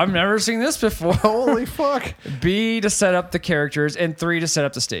 Like I've never seen this before. Holy fuck. B, to set up the characters, and 3, to set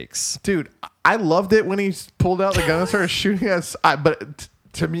up the stakes. Dude, I loved it when he pulled out the gun and started shooting us. But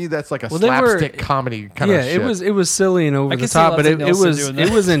to me, that's like a Well, they were- slapstick comedy kind Yeah, of shit. it was silly and over I the can see top, but Leslie it Nielsen was doing it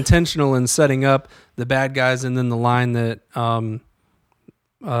that. was intentional in setting up the bad guys, and then the line that Damon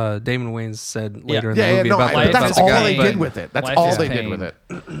Wayans said later in the Yeah, movie no, about, but the, that's about all the guy. they but- did with it. That's Life all is they did pain. with it.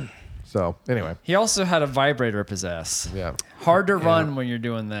 So, anyway, He also had a vibrator up his ass. yeah. Hard to run when you're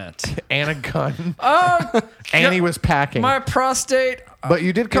doing that. And a gun. Oh, And he was packing. my prostate. But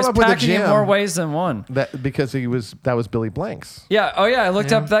you did He come was up with a packing in gem. more ways than one. That because that was Billy Blanks. Yeah. Oh, yeah. I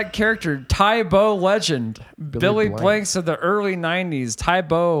looked up that character, Ty Bo legend, Billy Blanks. Blanks of the early '90s. Ty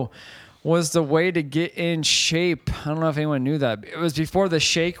Bo was the way to get in shape. I don't know if anyone knew that. It was before the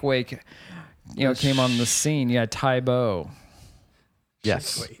Shake Wake, came on the scene. Yeah, Ty Bo.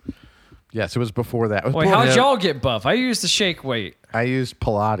 Yes. Yes, it was before that. It was Wait, before how'd that. y'all get buff? I used the Shake Weight. I used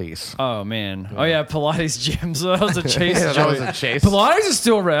Pilates. Oh man. Oh yeah, Pilates gyms. So that was a chase. Yeah, that joint. was a chase. Pilates is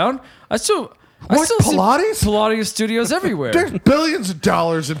still around. I still What, see Pilates? Pilates studios everywhere. There's billions of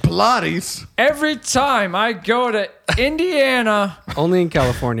dollars in Pilates. Every time I go to Indiana. Only in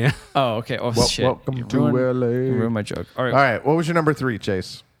California. Oh, okay. Oh shit. welcome You to ruined- LA. you ruined my joke. All right. All right, what was your number 3,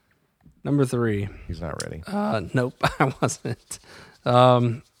 Chase? Number 3. He's not ready. Nope, I wasn't.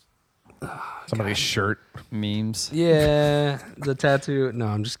 Somebody's shirt. Memes. Yeah, the tattoo. No,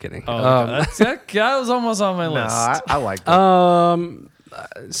 I'm just kidding. Oh, that was almost on my No, list. I like that.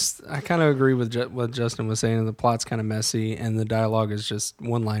 I kind of agree with what Justin was saying. The plot's kind of messy, and the dialogue is just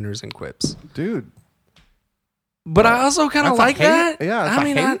one-liners and quips. Dude. But I also kind of That's a like hate- that. yeah, that's I a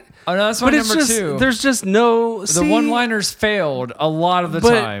mean, hate. Oh no, that's my but it's number just 2. there's just no The one-liners failed a lot of the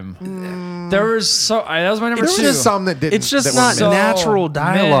But- time. There was that was my number It's 2. There's just some that didn't. It's just that not weren't So natural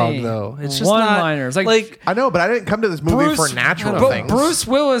dialogue, many though. It's just one-liners. not Like- I know, but I didn't come to this movie for natural but things. Bruce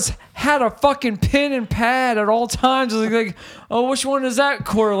Willis had a fucking pen and pad at all times. Like, oh, which one does that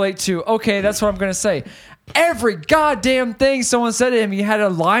correlate to? Okay, that's what I'm gonna say. Every goddamn thing someone said to him, he had a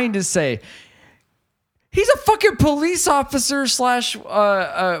line to say. He's a fucking police officer slash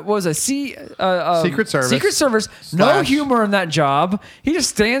what was it? Secret Service. Secret Service. No Slash- humor in that job. He just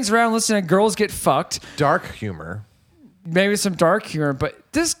stands around listening to girls get fucked. Dark humor. Maybe some dark humor,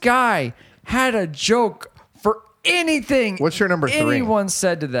 but this guy had a joke for anything. What's your number 3? Anyone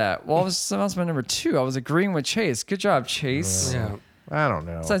said to that? Well, that was my number 2. I was agreeing with Chase. Good job, Chase. Yeah. I don't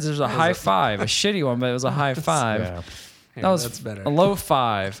know. Besides, there's a high five, a shitty one, but it was a high five. Yeah. That was that's better. a low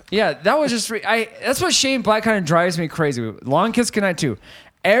 5. Yeah, that was just. That's what Shane Black kind of drives me crazy. Long Kiss Goodnight 2.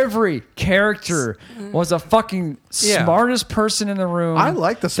 Every character was a fucking smartest person in the room. I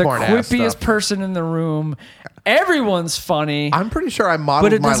like the smart ass quippiest stuff. person in the room. Everyone's funny. I'm pretty sure I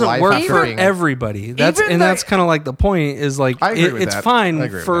modeled But it my doesn't life work after for being- everybody. That's kind of like the point. Is like I agree with it's that. I fine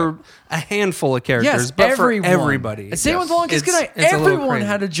agree with for a handful of characters, Yes, but everyone. for everybody. Same with Long Kiss It's- Goodnight. it's a little Everyone crazy.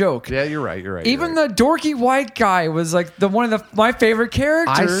 had a joke. Yeah, you're right. You're right. Even you're right. the dorky white guy was like one of my favorite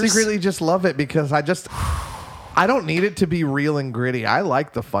characters. I secretly just love it because I don't need it to be real and gritty. I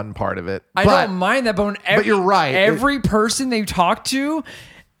like the fun part of it. I don't mind that, but when you're right. Every person they talk to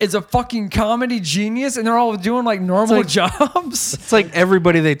is a fucking comedy genius, and they're all doing like normal jobs. It's like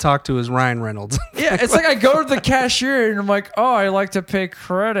everybody they talk to is Ryan Reynolds. Yeah, it's like I go to the cashier and I'm like, oh, I like to pay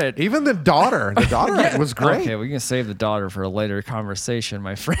credit. Even the daughter. The daughter was great. Okay, we can save the daughter for a later conversation,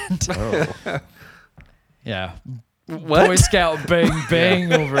 my friend. Oh. Yeah. What? Boy Scout bang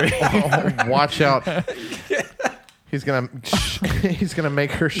bang over here. Oh, watch out. He's gonna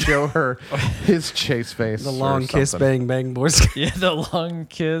make her show her his Chase face. The or long kiss, something. bang, bang, boys. Yeah, the long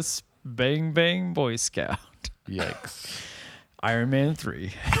kiss bang bang Boy Scout. Yikes. Iron Man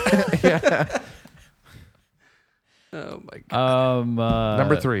 3. Oh my god.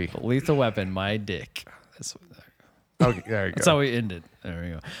 Number 3. Lethal Weapon, my dick. Okay, there you go. That's how we ended. There we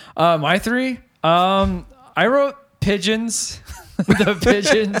go. My 3. I wrote pigeons. The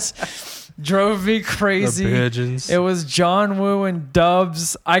pigeons drove me crazy. The pigeons. It was John Woo and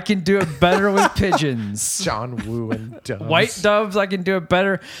Dubs. I can do it better with pigeons. John Woo and Dubs. White Dubs. I can do it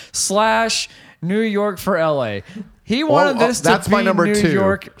better. / New York for LA. He wanted Well, this to that's be my number New 2.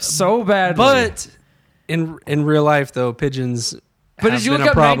 York so badly. But in real life, though, pigeons. But have did you been look a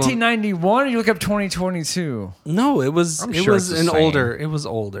up problem. 1991 or you look up 2022? No, it was I'm it sure was it's the an same. older. It was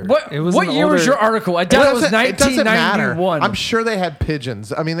older. What, It was what an year was older- your article? I doubt it was It doesn't matter. 1991. I'm sure they had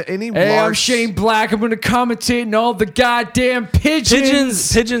pigeons. I mean, any Hey, I'm large... Shane Black. I'm going to commentate on all the goddamn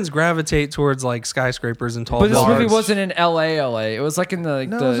pigeons. Pigeons gravitate towards like skyscrapers and tall But this buildings. movie wasn't in LA. It was like in the,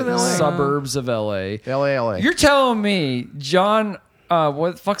 No, it was in the LA. suburbs of LA. LA. You're telling me John,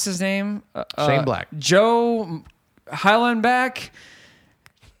 what the fuck's his name? Shane Black. Joe Hallenbeck.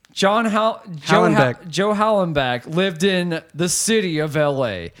 Joe Hallenbeck lived in the city of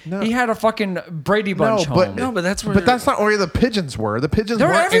LA. No. He had a fucking Brady Bunch home. No, but that's where. But that's not where the pigeons were. The pigeons They're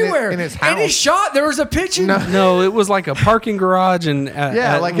were everywhere. in his house. Any shot, there was a pigeon. no, it was like a parking garage and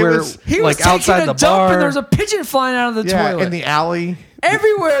like it where, was- He was like outside taking a the dump bar. and there was a pigeon flying out of the yeah, toilet. in the alley.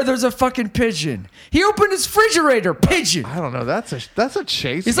 Everywhere there's a fucking pigeon. He opened his refrigerator, pigeon. I don't know. That's a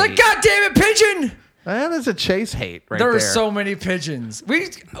Chase. He's hate. like, God damn it, pigeon! That is a Chase hate right There there. were so many pigeons. We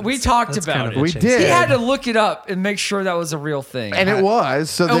talked that's about kind of it. a We chase. did. He had to look it up and make sure that was a real thing. and it was.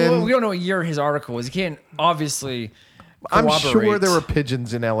 So Oh, then we don't know what year his article was. He can't obviously. I'm sure corroborate. there were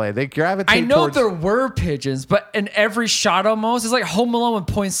pigeons in LA. They gravitate I know towards... there were pigeons, but in every shot almost, it's like Home Alone with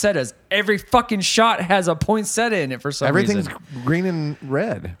poinsettias. Every fucking shot has a poinsettia in it for some Everything's reason. green and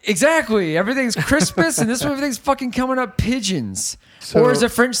red. Exactly. Everything's Christmas, and this one, everything's fucking coming up pigeons. So- or as the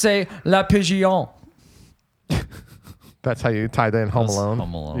French say, la pigeon. That's how you tie that in Home That's Alone.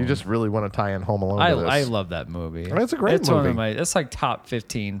 Home Alone. You just really want to tie in Home Alone to this. I love that movie. It's a great It's one movie. of my. It's like top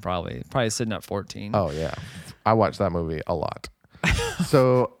 15 probably. Probably sitting at 14. Oh yeah, I watched that movie a lot.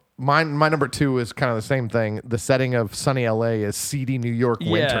 So my number 2 is kind of the same thing. The setting of sunny LA is seedy New York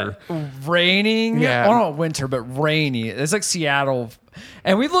winter. Yeah. Raining. Yeah. Oh, not winter, but rainy. It's like Seattle.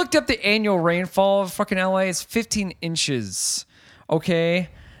 And we looked up the annual rainfall of fucking LA. It's 15 inches. Okay.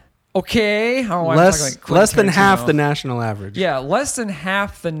 I don't know why I'm talking like Quentin less than half Tarantino. the national average. Yeah, less than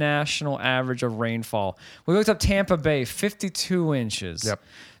half the national average of rainfall. We looked up Tampa Bay, 52 inches. Yep.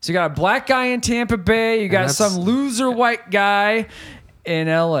 So you got a black guy in Tampa Bay. You got that's- some loser white guy in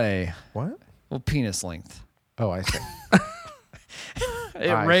LA. What? Well, penis length. Oh, I see. It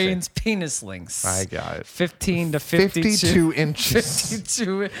I rains penis lengths. I got it. 15 to 52. 52 inches.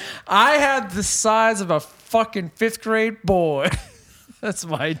 52. I had the size of a fucking 5th grade boy. That's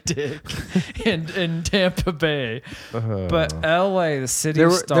my dick in Tampa Bay. But L.A., the city There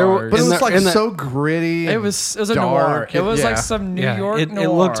of were- stars. there were- But it In was the- like in the- so gritty. it and was a dark. noir. It was like Yeah. some New Yeah, York it noir.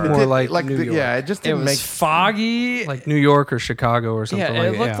 looked more Did- like New York. Yeah, it just It didn't was make. foggy. like New York or Chicago or something Yeah,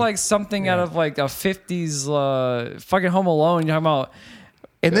 like it looked like something out of like a 50s fucking Home Alone. You're talking about.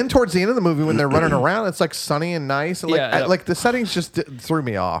 And then towards the end of the movie, when they're running around, it's like sunny and nice. And like, Yeah. like the settings just threw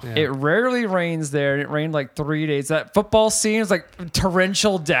me off. It rarely rains there, and it rained like 3 days. That football scene is like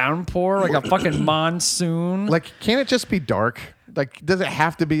torrential downpour, like a fucking monsoon. Like, can't it just be dark? Like, does it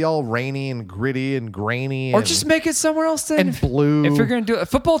have to be all rainy and gritty and grainy? or and, just make it somewhere else then. and blue? If you're gonna do it,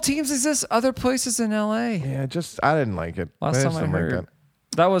 football teams exist other places in LA. Yeah, just I didn't like it. Last just time I didn't like heard, that.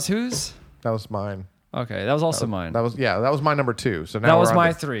 that was whose? That was mine. Okay, that was also mine. That was my number 2. So now That we're was on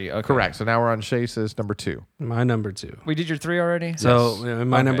my to- 3. Okay. Correct. So now we're on Chase's number 2. my number 2. We did your 3 already. So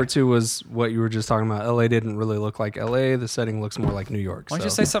my Okay. number 2 was what you were just talking about. LA didn't really look like LA. The setting looks more like New York. Why don't you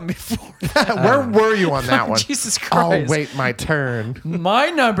so. say something before? Where were you on that one? Jesus Oh, Christ. wait, my turn. My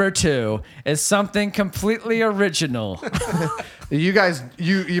number 2 is something completely original. You guys,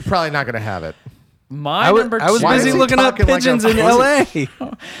 you're probably not going to have it. My I was, number 2. I was Why busy is he looking up talking like pigeons a- in LA.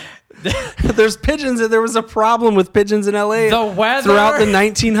 There's pigeons. There was a problem with pigeons in LA The weather- throughout the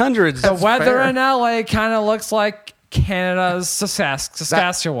 1900s. The weather fair. in LA kind of looks like Canada's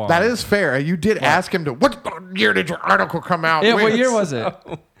Saskatchewan. That is fair. You did ask him to. What year did your article come out? Yeah, Wait, what year was it?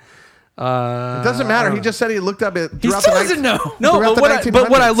 It doesn't matter. He just said he looked up it. He throughout still the doesn't night- know. No, throughout but the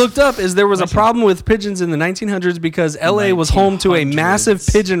what I 1900s. looked up is there was a problem with pigeons in the 1900s because LA was home to a 1900s. massive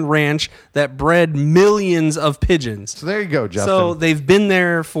pigeon ranch that bred millions of pigeons. So there you go, Justin. So they've been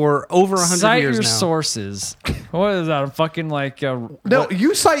there for over 100 Cite years your now. sources. What is that? A fucking like no,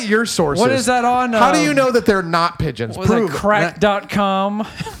 you cite your sources. What is that on? How do you know that they're not pigeons? Was it Prove. crack.com?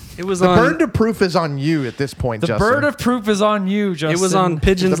 It was The on. burden of proof is on you at this point, The Justin. bird of proof is on you, Justin. it was on The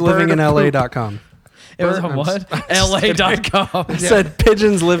bird of pigeonslivingin.la.com. It was on what? LA.com. It said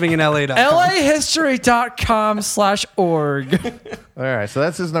pigeons living in LA.com. LAhistory.com/org. All right, so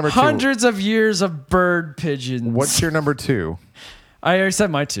that's his number 2. Hundreds of years of bird pigeons. What's your number 2? I already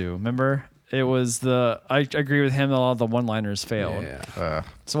said my 2. Remember? It was I agree with him that all the one-liners failed.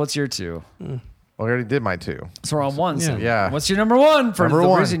 So what's your 2? Well, I already did my 2. So we're on 1. So Yeah. what's your number 1 for Number the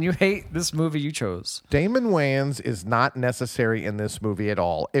 1. reason you hate this movie you chose? Damon Wayans is not necessary in this movie at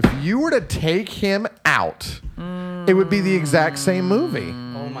all. If you were to take him out, it would be the exact same movie.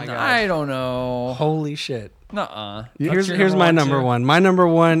 Oh my god! I don't know. Holy shit! Nuh-uh. Here's my number 1. My number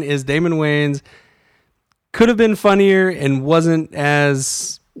 1 is Damon Wayans. Could have been funnier and wasn't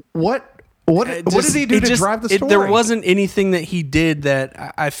as. What did he do to drive the story? There wasn't anything that he did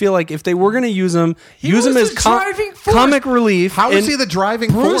that I feel like if they were going to use him, use him was as the driving force. comic relief. How is and- he the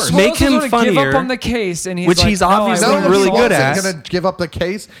driving Bruce force? Make Willis was him gonna give funnier, up on the case, and he's which like, he's no, I obviously won't. really he good wasn't at. going to give up the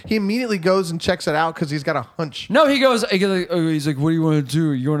case. He immediately goes and checks it out because he's got a hunch. No, he's like, what do you want to do?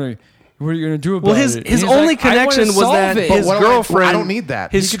 What are you going to do about Well, it? his And he's only like, I wanna connection was solve that it. But his what girlfriend. I don't need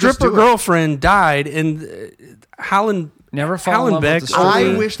that. His He could just stripper do it. girlfriend died, and Never fall in love with Hallenbeck. the stripper.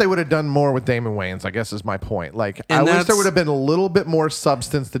 I wish they would have done more with Damon Wayans, I guess is my point. Like, And I wish there that's- would have been a little bit more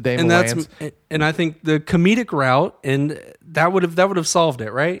substance to Damon Wayans. and I think the comedic route, and that would have solved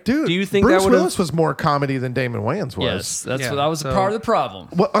it, right? Dude, do you think Bruce that would Willis have? was more comedy than Damon Wayans was? Yes, that was so- part of the problem.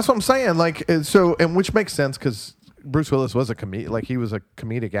 Well, that's what I'm saying. Like, so, and which makes sense because Bruce Willis was he was a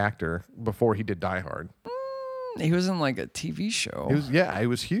comedic actor before he did Die Hard. He was in like a TV show. He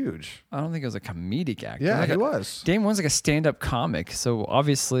was huge. I don't think he was a comedic actor. Yeah, Like he a- was. Damon was like a stand-up comic, so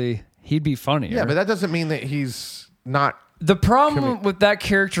obviously he'd be funnier. Yeah, but that doesn't mean that he's not. the problem with that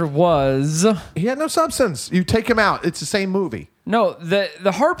character was He had no substance. You take him out, it's the same movie. no.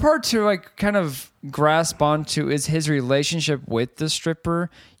 The hard part to like kind of grasp onto is his relationship with the stripper.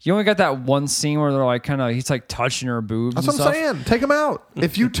 You only got that one scene where they're like he's like touching her boobs. That's and what I'm stuff. saying. Take him out.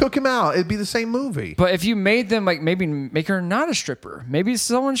 If you took him out, it'd be the same movie. But if you made them like maybe make her not a stripper, maybe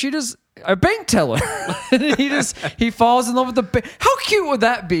someone she just a bank teller. he falls in love with the bank. How cute would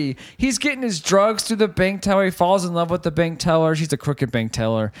that be? He's getting his drugs through the bank teller. He falls in love with the bank teller. She's a crooked bank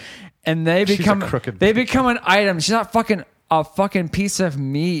teller, and they She's a become crooked they bank become an item. She's not a fucking piece of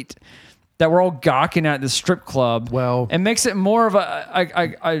meat that we're all gawking at the strip club. Well- it makes it more of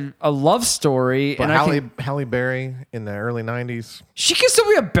a love story. But and Halle Berry in the early 90s. she can still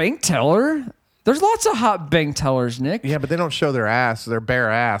be a bank teller. There's lots of hot bank tellers, Nick. Yeah, but they don't show their ass, their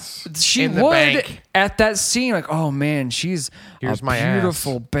bare ass. She in the would bank. at that scene, like, oh man, she's Here's a my ass.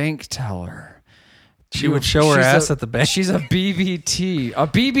 beautiful bank teller. She would show her She's ass at the bank. She's a BBT, a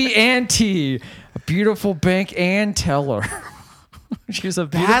BB and T, a beautiful bank and teller. She was a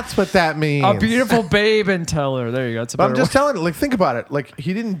beautiful, That's what that means. a beautiful babe and teller. There you go. That's a But I'm better just telling you, like, think about it. Like,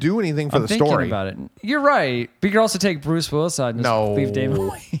 he didn't do anything for I'm the thinking story. about it. You're right. But you could also take Bruce Willis out and just No. leave Damon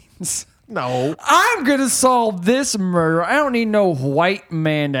Wayans. No. I'm going to solve this murder. I don't need no white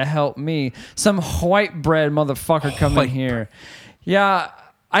man to help me. Some white bread motherfucker coming here. Yeah,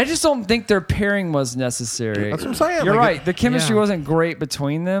 I just don't think their pairing was necessary. That's what I'm saying. You're Like, right. The chemistry yeah. wasn't great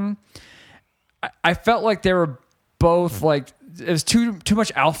between them. I felt like they were both like it was too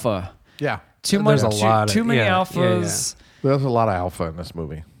much alpha. Yeah. Too There's much. a lot of- too many yeah, yeah, alphas. There's a lot of alpha in this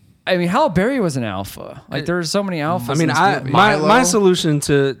movie. I mean, Halle Berry was an alpha. Like there were so many alphas. I mean, in this movie. my Milo. solution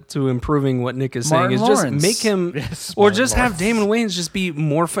to improving what Nick is saying Martin is Lawrence. just make him, Yes, or Martin just have Lawrence. Damon Wayans just be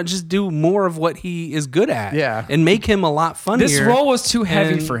more fun, just do more of what he is good at, Yeah. and make him a lot funnier. This role was too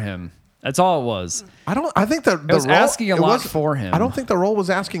heavy And- for him. That's all it was. I think the was role, asking a it lot was- for him. I don't think the role was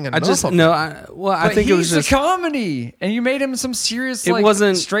asking enough. I just of no. him. I But think it was he's just a comedy, and you made him some serious, It like,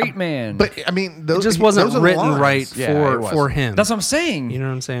 wasn't- straight man. But I mean, those, it just those wasn't are the written lines. right Yeah, it for wasn't. him. that's what I'm saying. You know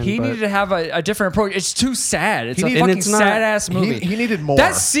what I'm saying? He But- needed to have a different approach. It's too sad. It's He a needed- fucking and it's not- sad ass movie. He needed more.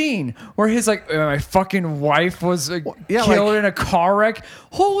 That scene where his like my fucking wife was yeah, killed like- in a car wreck.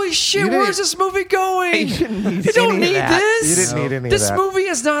 Holy shit! You didn't- Where's this movie going? You didn't need You don't any of need that. this. You didn't need any of This that. movie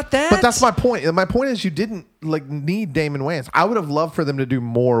is not that. But that's my point. My point is, you didn't like need Damon Wayans. I would have loved for them to do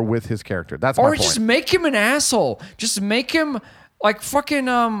more with his character. That's my Or point. just make him an asshole. Just make him like fucking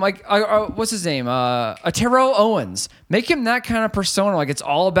what's his name? Terrell Owens. Make him that kind of persona. Like it's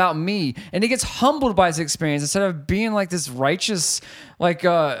all about me, and he gets humbled by his experience instead of being like this righteous, like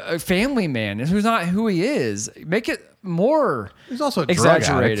a family man who's not who he is. Make it more. He's also a drug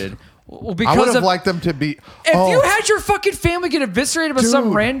exaggerated. addict. Well, I would because have of, liked them to be. if oh, you had your fucking family get eviscerated by some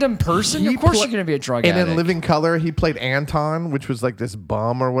dude, random person, he of course pla- you're gonna be a drug And addict. in Living Color, he played Anton, which was like this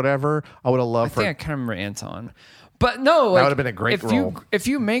bum or whatever. I would have I loved think I for. kind of remember Anton. But no, like, would've been a great if role. if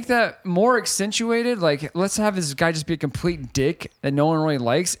you make that more accentuated, like let's have this guy just be a complete dick that no one really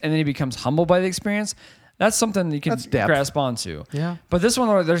likes, and then he becomes humble by the experience. That's something you can That's depth. grasp onto. Yeah. But this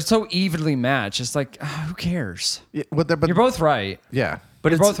one, they're so evenly matched. It's like, who cares? Yeah, but You're both right. yeah.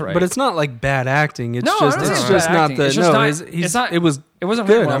 But You're it's both right. but it's not like bad acting. It's No, just I don't it's think just bad not acting. the It's just no. not- he's, it's not- it was it wasn't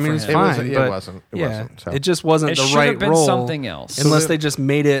good. written well I mean, for it's him. It fine. wasn't- it but wasn't. It yeah, wasn't, so. it just wasn't It the should right have been role. something else. Unless So they just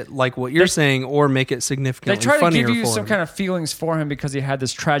made it like what you're saying, or make it significantly They try to funnier give you for some him. kind of feelings for him because he had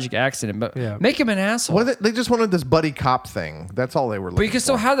this tragic accident, but Yeah. make him an asshole. Well, they just wanted this buddy cop thing. That's all they were looking But you can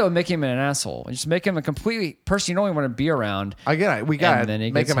still for. have that with making him an asshole. And just make him a completely person you don't even want to be around. I get it. We got And then he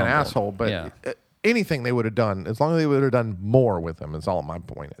to make gets him an humbled. asshole, but Yeah. anything they would have done, as long as they would have done more with him, is all my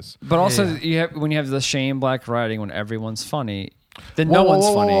point is. But also, you have, when you have the Shane Black writing, when everyone's funny, then no one's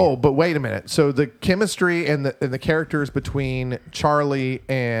funny. Whoa, but wait a minute. So the chemistry and the characters between Charlie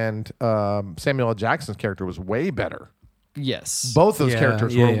and Samuel L. Jackson's character was way better. Yes. Both those Yeah,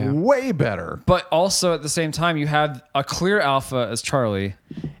 characters yeah, were yeah. way better. But also at the same time, you have a clear alpha as Charlie,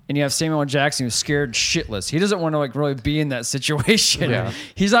 and you have Samuel L. Jackson who's scared shitless. He doesn't want to like really be in that situation. Yeah.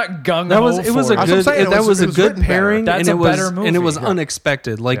 He's not gung ho. That was it was a That's what I'm good saying. It that was- was it a was good written better. pairing That's and a it was better and it was movie.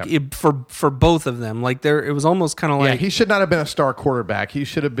 unexpected like Yeah. for both of them like there it was almost kind of Yeah, like he should not have been a star quarterback. He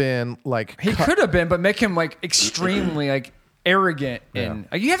should have been like He could have been, but make him like extremely like arrogant and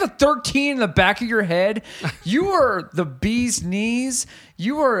like, you have a 13 in the back of your head. You are the bee's knees.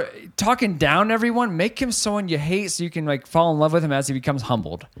 You are talking down to everyone. Make him someone you hate so you can like fall in love with him as he becomes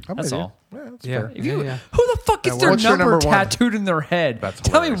humbled. I'm That's with you. all. Yeah, that's yeah, fair. If you, yeah. Who the fuck gets their what's your number number one? tattooed in their head? That's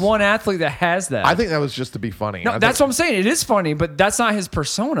Tell me hilarious. one athlete that has that. I think that was just to be funny. no, that's what I'm saying. It is funny, but that's not his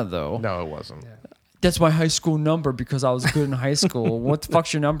persona though. No, it wasn't. That's my high school number because I was good in high school. What the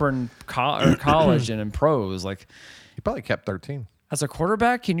fuck's your number in college and in pros? Like, He probably kept 13. as a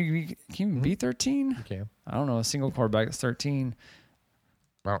quarterback, can you be 13? Okay. I don't know a single quarterback that's 13.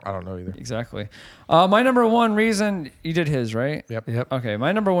 I don't know either. Exactly. My number one reason, you did his, right? Yep. Yep. Okay,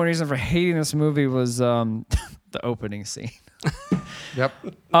 my number one reason for hating this movie was the opening scene. Yep.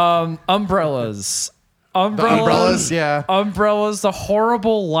 Umbrellas. Umbrellas, yeah. Umbrellas, the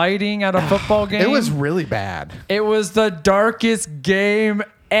horrible lighting at a football game. It was really bad. It was the darkest game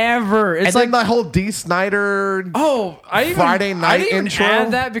ever. It's And like then the whole D. Snyder. Friday night I didn't even intro?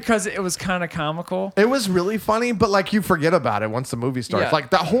 add that because it was kind of comical. It was really funny, but like you forget about it once the movie starts. Yeah.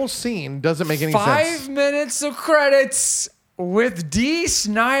 Like that whole scene doesn't make any 5 sense. minutes of credits with D.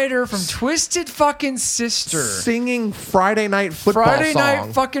 Snyder from Twisted fucking Sister. Singing Friday night football Friday song.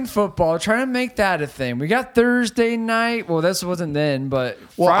 night fucking football. Trying to make that a thing. We got Thursday night. Well, this wasn't then, but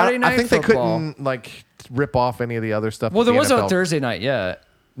Friday night I think football. they couldn't like rip off any of the other stuff. Well, that there the was no NFL Thursday night yet.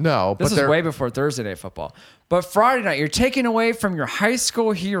 No, This but is they're way before Thursday Night Football. But Friday night, you're taking away from your high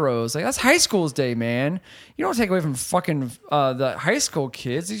school heroes. Like, that's high school's day, man. You don't take away from fucking the high school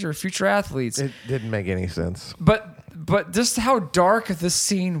kids. These are future athletes. It didn't make any sense. But just how dark the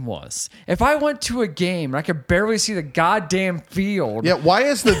scene was. If I went to a game and I could barely see the goddamn field. Yeah, why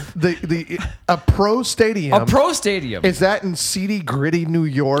is a pro stadium? A pro stadium. Is that in seedy, gritty New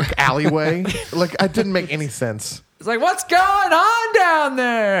York alleyway? Like, it didn't make any sense. It's like, what's going on down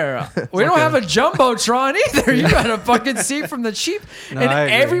there? We don't have a jumbotron either. You got a fucking seat from the cheap. No, and I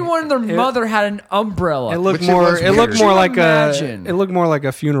agree. everyone and their mother had an umbrella. It looked Which it more. was It looked weird. more Could you like imagine? it looked more like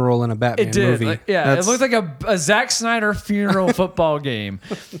a funeral in a Batman It did. movie. Like, yeah, That's- it looked like a Zack Snyder funeral football game.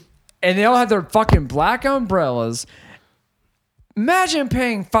 And they all had their fucking black umbrellas. Imagine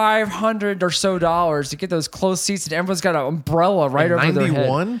paying $500 or so to get those close seats, and everyone's got an umbrella right over their head.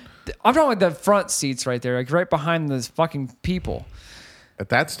 91 I'm talking like the front seats right there, like right behind those fucking people. at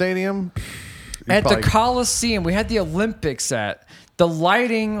that stadium. At probably- the Coliseum, we had the Olympics at. The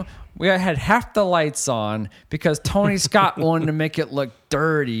lighting, we had half the lights on because Tony Scott wanted to make it look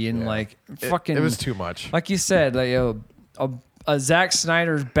dirty and like fucking. It was too much. Like you said, like a Zack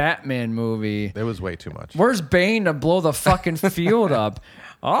Snyder's Batman movie. It was way too much. Where's Bane to blow the fucking field up?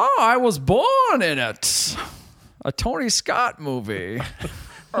 Oh, I was born in it. A Tony Scott movie.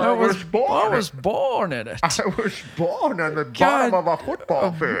 I was born in it. I was born on the God. bottom of a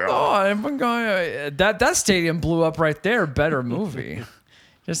football field. Oh, I'm going, that stadium blew up right there. Better movie.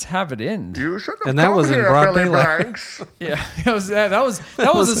 Just have it end. You should have And that come was in here, broad Billy daylight. Blanks. Yeah, that was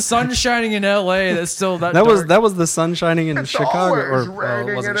the sun shining in L.A. That's still that. that was the sun shining in Chicago, or always well, it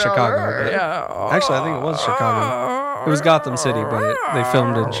raining wasn't in Chicago. LA. But yeah. actually, I think it was Chicago. It was Gotham City, but they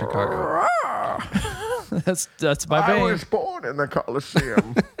filmed in Chicago. That's my I Bane. was born in the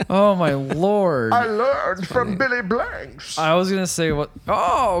Coliseum. Oh my lord. I learned from Billy Blanks. I was gonna say what?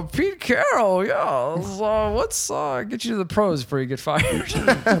 Oh, Pete Carroll, yeah. What's get you to the pros before you get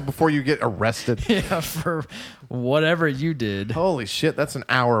fired? Before you get arrested. Yeah, for whatever you did. Holy shit, that's an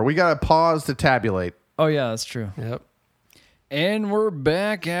hour. We got to pause to tabulate. Oh yeah, that's true. Yep. And we're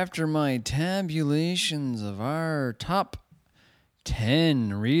back after my tabulations of our top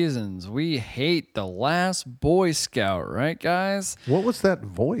 10 reasons we hate The Last Boy Scout, right, guys? What was that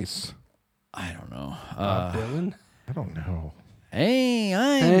voice? I don't know. Dylan. I don't know. Hey,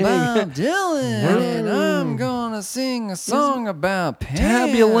 I'm Bob Dylan, and I'm gonna sing a song about pants.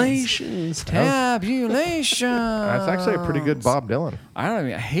 Tabulations. Tabulation. That's actually a pretty good Bob Dylan. I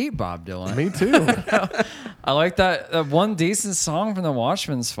hate Bob Dylan. Me too. I like that one decent song from The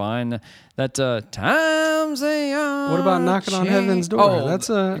Watchmen's fine. That times they are. What about Knocking on Heaven's Door? Oh, That's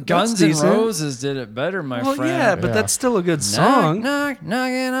Guns that's N' decent. Roses did it better, my Well, friend. yeah, but Yeah. that's still a good song. Knock,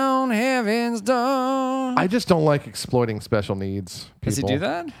 knocking on heaven's door. I just don't like exploiting special needs people. Does he do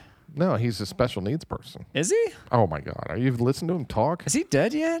that? No, he's a special needs person. Is he? Oh my god. Are you listening to him talk? Is he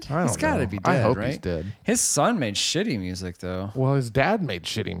dead yet? I He's don't got to know. be I dead, hope right? he's dead. His son made shitty music, though. Well, his dad made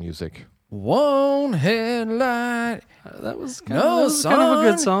shitty music. One headlight. That was No, kind of a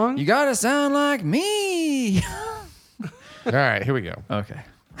good song. You gotta sound like me. All right, here we go. Okay.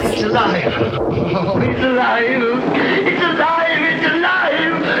 It's alive. Oh, it's alive. It's alive. It's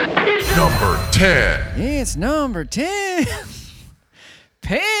alive. It's Number 10. It's number 10.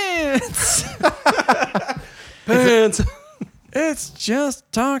 Pants. Pants. It's just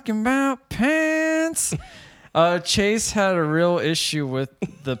talking about pants. Chase had a real issue with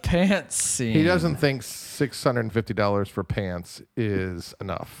the pants scene. He doesn't think $650 for pants is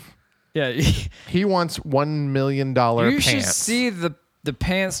enough. Yeah. He wants $1 million You pants. should see the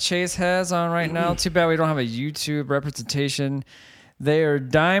pants Chase has on right now. Too bad we don't have a YouTube representation. They are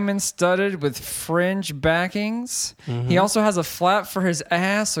diamond studded with fringe backings. He also has a flap for his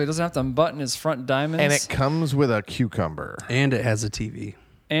ass, so he doesn't have to unbutton his front diamonds. And it comes with a cucumber. And it has a TV.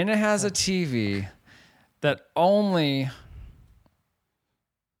 And it has a TV that only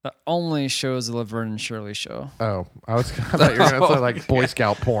shows the Laverne and Shirley show. Oh, I thought you were going to say like Boy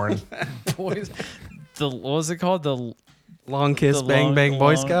Scout porn. Boys, what was it called? The Long Kiss, the Bang long- Bang the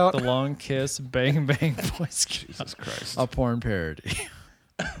Boy long- Scout. The Long Kiss, Bang Bang Boy Scout. Jesus Christ. A porn parody.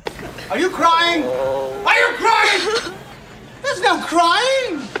 Are you crying? Are you crying? There's no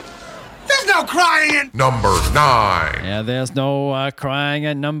crying. There's no crying in. Number 9. Yeah, there's no crying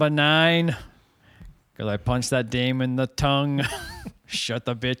at number 9. Because I punched that dame in the tongue. Shut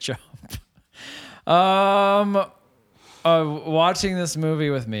the bitch up. Watching this movie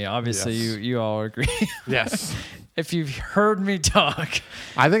with me, obviously Yes. you all agree. Yes. If you've heard me talk,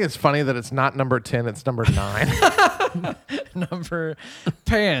 I think it's funny that it's not number 10, it's number 9. number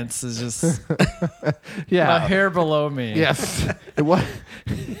pants is just Yeah. a hair below me. Yes. It was.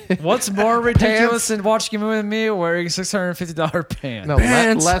 What's more ridiculous than watching a movie with me wearing $650 pants? No,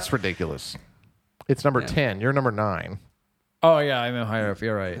 Pants. less ridiculous. It's number 10. You're number 9. Oh, yeah, I'm higher up.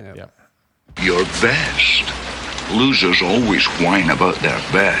 You're right. Yeah. Your best. Losers always whine about their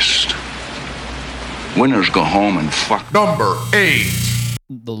best. Winners go home and fuck. Number 8.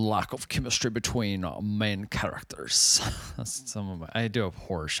 The lack of chemistry between main characters. That's some of my. I do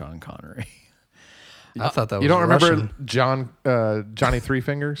abhor Sean Connery. I thought that was You don't remember Russian. Johnny Three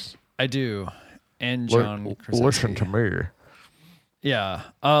Fingers? I do. And John Krasinski. Listen to me. Yeah.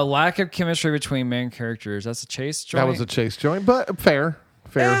 Lack of chemistry between main characters. That's a chase joint. That was a chase joint, but fair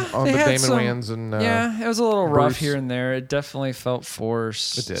on they the had Damon some- Wayans and yeah, it was a little rough Bruce. here and there. It definitely felt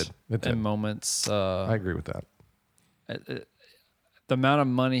forced. It did. It did. In moments. I agree with that. The amount of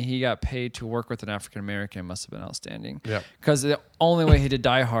money he got paid to work with an African American must have been outstanding. Yeah. Because the only way he did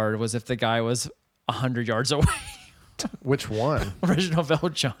Die Hard was if the guy was 100 yards away. Which one? Original Bill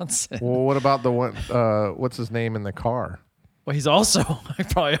Johnson. Well, what about the one? What's his name in the car? Well, he's also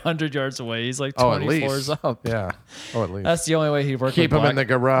probably 100 yards away. He's like Oh, at 20 floors least. up. Yeah. Oh, at least. That's the only way he'd work Keep with him in black-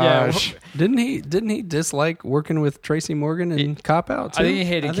 the garage. Yeah, Didn't he dislike working with Tracy Morgan in Cop Out too? I think he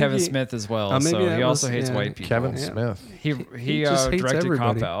hated I think Kevin he- Smith as well. maybe So that he was- also hates yeah. white people. Kevin Yeah. Smith. He just hates directed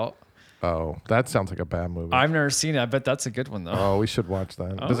everybody. Cop Out. Oh, that sounds like a bad movie. I've never seen it. I bet that's a good one though. Oh, we should watch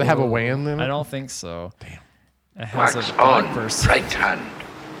that. Does it have a Wayne in it? I don't think so. Damn. It has Wax a black on, person. right hand.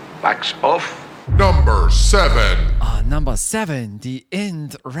 Wax off. Number 7. Number 7, the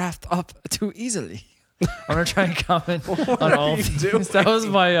end wrapped up too easily. I'm gonna try and comment on all these. That was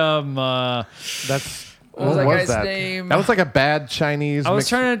my That's What was that was guy's that? name? That was like a bad Chinese. I was mixed-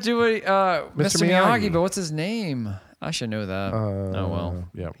 trying to do it, Mr. Miyagi, Miyagi. but what's his name? I should know that. Oh well,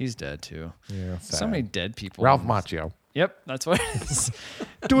 yeah. he's dead too. Yeah, So sad. many dead people. Ralph Macchio. Yep, that's what it is.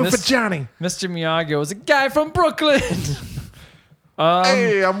 Do it for Miss- Johnny. Mr. Miyagi was a guy from Brooklyn.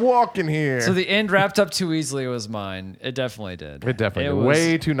 Hey, I'm walking here. So the end wrapped up too easily was mine. It definitely did. it definitely It did. was-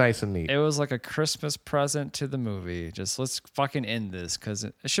 Way too nice and neat. It was like a Christmas present to the movie. Just let's fucking end this because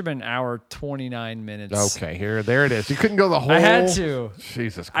it should have been an hour 29 minutes. Okay, there it is. You couldn't go the whole. I had to.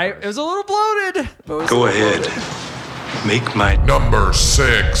 Jesus It Christ. was a little bloated. But it was Go ahead. Make my Number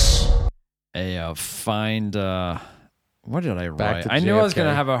 6. find. What did I Back write? to I knew I was JFK.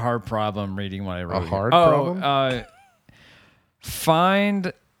 gonna have a hard problem reading what I wrote. here. hard problem?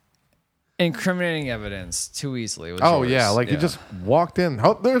 Find incriminating evidence too easily. Was Oh yours. yeah, like you just walked in.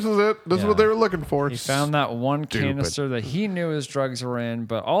 Oh, this is it. This is what Yeah. they were looking for. He found that one Stupid. canister that he knew his drugs were in,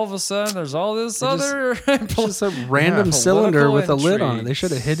 but all of a sudden there's all this just- other. It's just a random Yeah, cylinder political with a lid on it. intrigue. They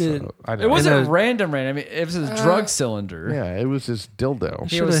should have hit it. I know. It wasn't In a- random. I mean, it was his drug cylinder. Yeah, it was his dildo.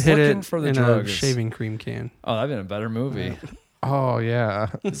 He Should was have hit looking it for the in a drugs. shaving cream can. Oh, that'd been a better movie. Oh yeah.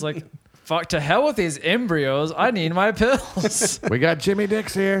 He's like, fuck, to hell with these embryos. I need my pills. We got Jimmy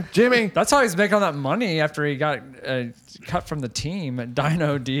Dix here. Jimmy. That's how he's making all that money after he got cut from the team at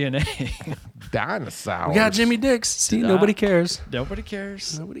Dino DNA. Dinosaur. We got Jimmy Dix. See, nobody cares. Nobody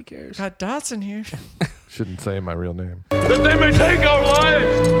cares. Nobody cares. Got dots in here. Shouldn't say my real name. That they may take our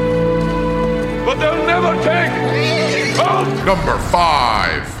lives, but they'll never take our Number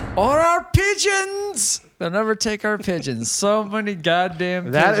 5. Or our pigeons. They'll never take our pigeons. So many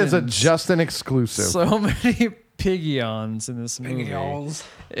goddamn That is pigeons. a Justin exclusive. So many pigeons in this movie.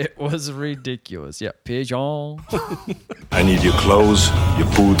 It was ridiculous. Yeah, pigeon. I need your clothes, your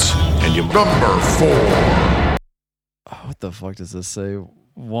boots, and your Number 4. What the fuck does this say?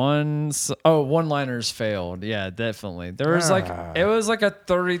 One-liners failed. Yeah, definitely. There was it was like a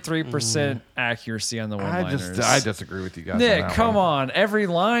 33% accuracy on the one-liners. I disagree with you guys. Nick, on that come one. on. Every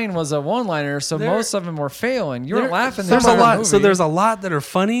line was a one-liner, so most of them were failing. You weren't laughing. the There's a entire lot. movie. So there's a lot that are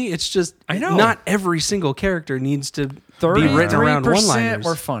funny. It's just I know. not every single character needs to be written around 33% one-liners.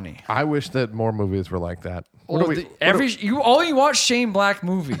 were funny. I wish that more movies were like that. What Well, do we- you only watch Shane Black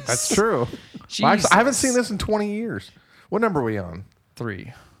movies. That's true. Well, actually, I haven't Jesus. seen this in 20 years. What number are we on?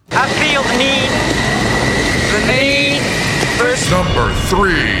 3. I feel the need for Number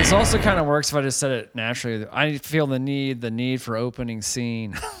 3. This also kind of works if I just said it naturally. I feel the need for opening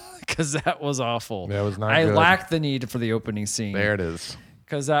scene because that was awful. Yeah, it was not I good. lacked the need for the opening scene There it is.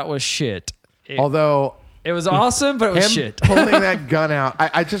 because that was shit. Although It was awesome, but it was him shit. pulling that gun out,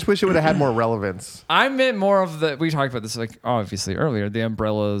 I just wish it would have had more relevance. I meant more of the. We talked about this like obviously earlier. The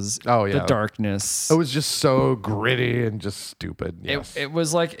umbrellas. Oh, yeah. The darkness. It was just so gritty and just stupid. Yes. It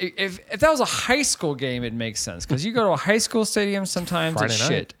was like if that was a high school game, it makes sense because you go to a high school stadium sometimes Friday it's night.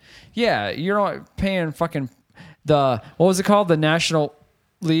 shit. Yeah, you're not paying fucking what was it called? The National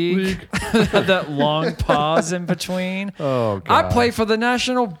League. That long pause in between. Oh, God. I play for the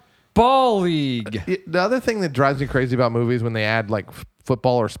National Ball League. The other thing that drives me crazy about movies when they add like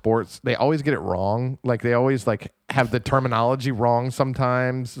football or sports, they always get it wrong. Like they always like have the terminology wrong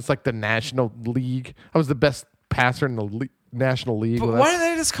sometimes. It's like the National League. I was the best passer in the National League. But Well, why that's- do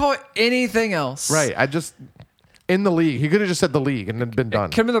they just call it anything else? Right. In the league. He could have just said the league and then been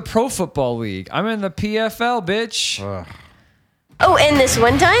done. Come in the Pro Football League. I'm in the PFL, bitch. Oh, and this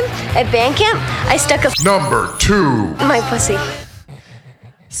one time at band camp, I stuck a Number 2. in my pussy.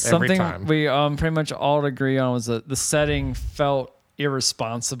 Something time. we pretty much all agree on was that the setting felt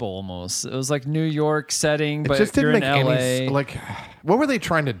irresponsible almost. It was like New York setting, It but just you're didn't in make LA. any like. What were they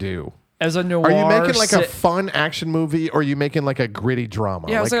trying to do? As a noir. Are you making like a sit- fun action movie, or are you making like a gritty drama?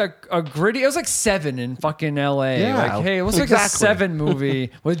 Yeah, it was like a gritty. It was like Seven in fucking LA. Yeah, like, hey, it was like a exactly. Seven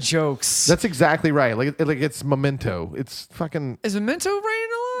movie with jokes. That's exactly right. Like it's Memento. It's fucking. Is Memento raining a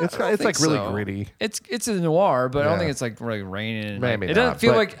lot? It's I don't it's like think really so. gritty. It's a noir, but I don't Yeah. think it's like really raining. Maybe it doesn't not,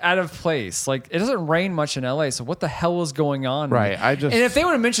 feel but- like out of place. Like it doesn't rain much in LA. So what the hell is going on? Right, I just- and if they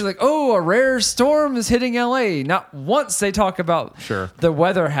would have mentioned like, oh, a rare storm is hitting LA, not once they talk about Sure. the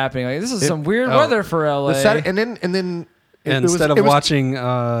weather happening. Like this is some weird weather for LA. The set, and then And it was- instead it of was- watching,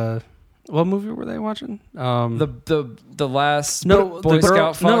 what movie were they watching? the last No, Boy the girl.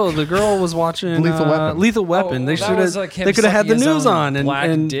 Scout fuck. No, the girl was watching Lethal Weapon. Lethal Weapon. Oh, they that should was have. like him they could have had the sucking his news own on black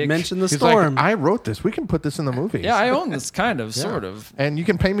and dick. mentioned the he's storm. like, I wrote this. We can put this in the movie. Yeah, I own this kind of, sort of. And you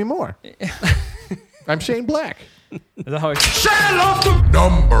can pay me more. I'm Shane Black. Is that how he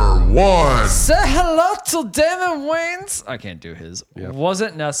Number 1. say hello to Damon Wayans? I can't do his.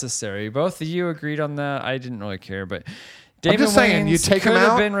 Wasn't necessary. Both of you agreed on that. I didn't really care, but Damon just saying, you Wayans take him could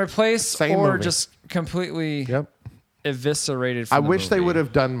have out, been replaced same or movie. just completely Yep. eviscerated. From I the wish they movie. would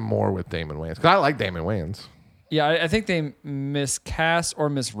have done more with Damon Wayans because I like Damon Wayans. Yeah, I think they miscast or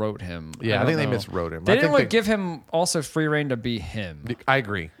miswrote him. Yeah, I think don't they know. miswrote him. They I didn't think like they- give him also free reign to be him. I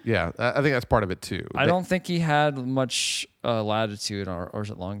agree. Yeah, I think that's part of it too. I don't think he had much latitude or is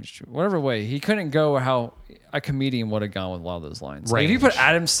it longitude? Whatever way. He couldn't go how a comedian would have gone with a lot of those lines. Like, if you put Range.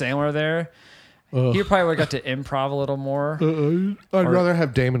 Adam Sandler there, he probably would have got to improv a little more. I'd rather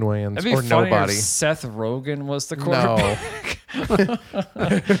have Damon Wayans It'd be or funnier nobody. if Seth Rogen was the quarterback. No.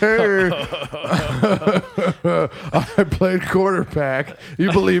 I played quarterback.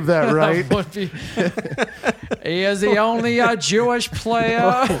 You believe that, right? That would be, he is the only Jewish player.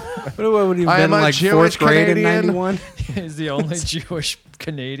 what would he have I been am a like Jewish fourth grade in Canadian. '91? He's the only Jewish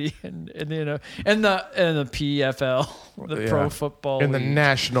Canadian in the PFL, the Yeah. Pro Football In the League.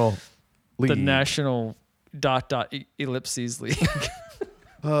 National League. The National Ellipses League.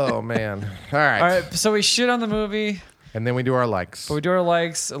 Oh man! All right. All right, so we shit on the movie, And then we do our likes. but we do our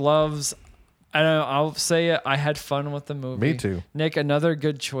likes, loves. I don't know. I'll say it. I had fun with the movie. Me too. Nick, another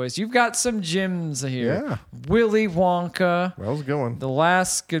good choice. You've got some gems here. Yeah. Willy Wonka. That was a good one. The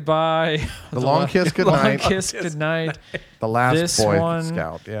Last Goodbye. The Long Kiss Goodnight. Long Kiss Goodnight. The Last This Boy one.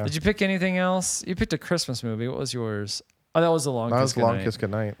 Scout. Yeah. Did you pick anything else? You picked a Christmas movie. What was yours? Oh, that was The Long That Kiss was Goodnight. Long Kiss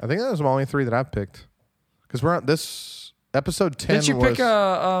Goodnight. I think that was the only 3 that I've picked. Because we're on this episode 10. Did you was, pick a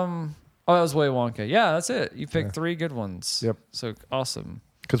Oh, that was Willy Wonka. Yeah, that's it. You picked 3 good ones. Yep. So awesome.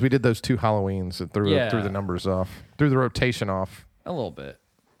 Because we did those 2 Halloweens and threw Yeah. the numbers off, threw the rotation off. A little bit.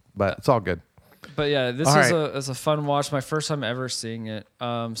 But it's all good. But yeah, this All is right. a fun watch. My first time ever seeing it.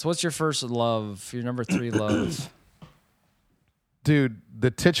 So what's your first love? Your number 3 love? Dude,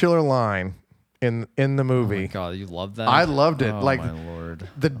 the titular line in the movie. Oh my God, you love that? I loved it. Oh Like my Lord.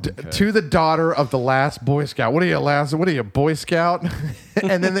 to the daughter of the last Boy Scout. What are you, a Boy Scout?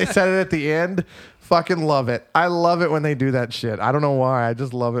 And then they said it at the end. Fucking love it. I love it when they do that shit. I don't know why. I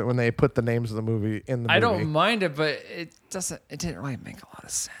just love it when they put the names of the movie in the movie. I don't mind it, but it didn't really make a lot of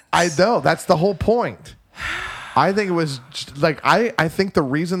sense. I know. That's the whole point. I think it was just, like I think the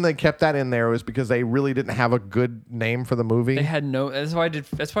reason they kept that in there was because they really didn't have a good name for the movie. They had no. That's why it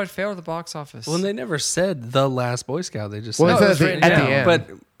failed at the box office. Well, they never said the last Boy Scout. They just Well, said it was said written at down. the end.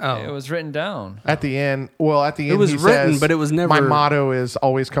 But it was written down. At the end, it was he written, says, but it was never- My motto is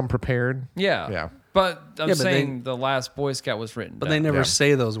always come prepared. Yeah. Yeah. But I'm Yeah, but saying the last Boy Scout was written but down. they never Yeah.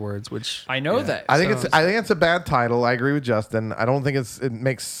 say those words, which I know that. I think So- it's a bad title. I agree with Justin. I don't think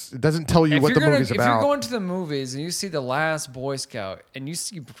it doesn't tell you what the movie's if about. you're going to the movies and you see the last Boy Scout and you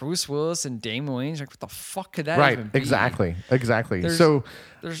see Bruce Willis and Damon Wayans, you're like, what the fuck could that right, even be? exactly. There's- So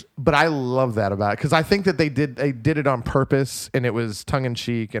there's- but I love that about it because I think that they did it on purpose and it was tongue in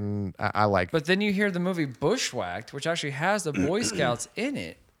cheek and I like But then you hear the movie Bushwhacked, which actually has the Boy Scouts in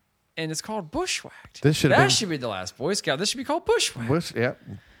it. and it's called Bushwhacked. This should should be the last Boy Scout. This should be called Bushwhacked. Yeah,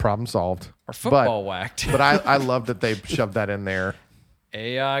 problem solved. Or football whacked. But I love that they shoved that in there.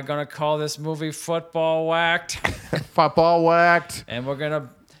 AI gonna call this movie Football Whacked. Football whacked. And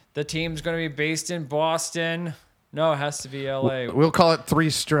the team's gonna be based in Boston. No, it has to be LA. We'll call it 3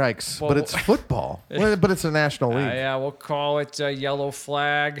 strikes, but it's football. But it's a national league. Yeah, we'll call it Yellow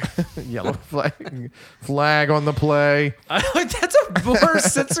Flag. Yellow flag on the play. That's a more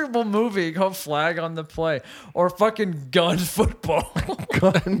sensible movie called Flag on the Play. Or fucking Gun Football.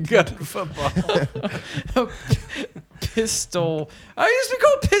 Gun football. Pistol. I used to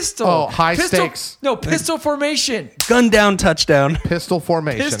call pistol. Oh, high stakes. No, pistol formation. Gun down touchdown. Pistol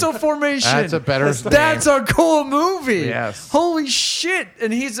formation. Pistol formation. That's a better name. That's a cool movie. Yes. Holy shit.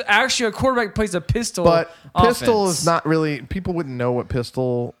 And he's actually a quarterback plays a pistol. But pistol offense. is not really, people wouldn't know what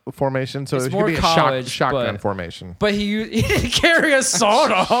pistol formation, so It's it could more be a college, shotgun but- formation. But he didn't carry a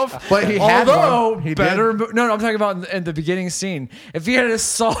sawed off. But he had Although, one. He better. did. No, I'm talking about in the beginning scene. If he had a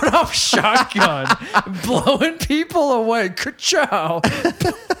sawed off shotgun, blowing people away, ka-chow.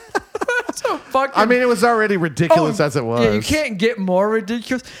 So fucking. I mean, it was already ridiculous as it was. Yeah, you can't get more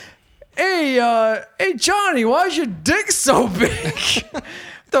ridiculous. Hey, Johnny, why's your dick so big?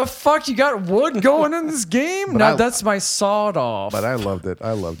 The fuck, you got wood going in this game? No, that's my sawed off. But I loved it.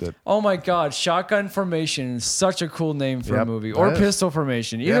 Oh my god, Shotgun Formation is such a cool name for a movie. Or that is. Pistol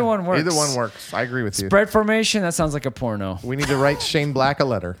Formation. Either one works. Either one works. I agree with you. Spread Formation, that sounds like a porno. We need to write Shane Black a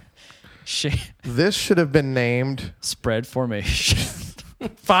letter. This should have been named Spread Formation.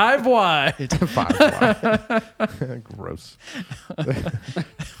 5 wide. 5 wide. Gross.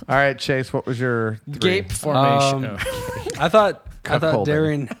 All right, Chase, what was your 3? Gape Formation. I thought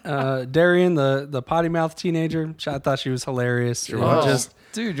Cuckolding. Darian, the potty mouth teenager. I thought she was hilarious. Dude,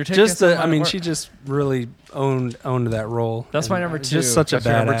 you're taking just some of I my mean, work. she just really owned that role. That's my number 2. Just such That's a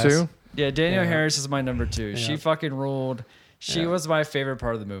your badass. number 2? Yeah, Danielle Yeah. Harris is my number 2. She Yeah. fucking ruled. She was my favorite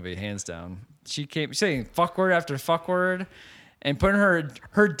part of the movie, hands down. She came saying fuck word after fuck word and putting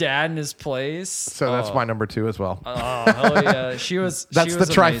her dad in his place. So that's my number 2 as well. Oh, hell yeah. She was That's she the was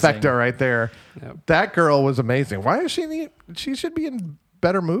trifecta amazing. right there. That girl was amazing. Why is she should be in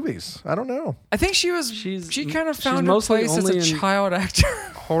better movies. I don't know. I think she kind of found her mostly place as only a in child actor.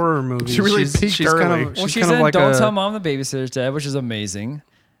 Horror movies. She really peaked early. Kind of, Well, she's kind of in like Don't a, Tell Mom the Babysitter's Dead, which is amazing.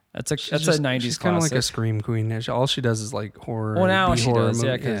 That's a 90s She's kind of like classic. a scream queen. All she does is like horror. Well, now she B-horror does,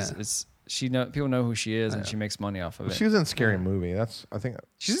 yeah, movie. because people know who she is and she makes money off of it. She was in Scary Movie. I think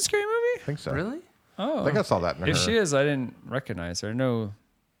She's in Scary Movie? I think so. Really? Oh, I think I saw that in her. If she is, I didn't recognize her. I know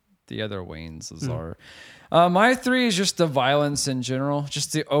the other Waynes are. My 3 is just the violence in general,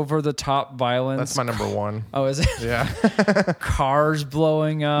 just the over the top violence. That's my number 1. Oh, is it? Yeah. Cars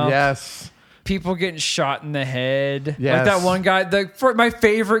blowing up. Yes. People getting shot in the head. Yes. Like that one guy, my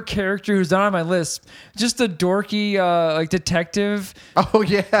favorite character who's not on my list, just the dorky like detective Oh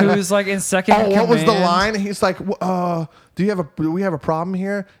yeah. who's like in second Oh, what was the command. line? He's like, do we have a problem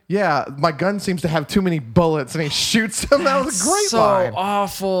here? Yeah, my gun seems to have too many bullets, and he shoots him. That was a great so line.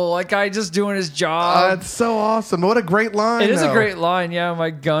 awful. Like guy just doing his job. It's so awesome. What a great line. It is a though. great line. Yeah, my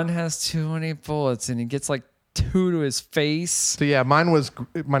gun has too many bullets, and he gets like 2 to his face. So yeah, my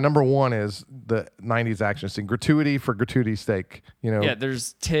number 1 is the 90s action scene. Gratuity for gratuity's sake. You know. Yeah,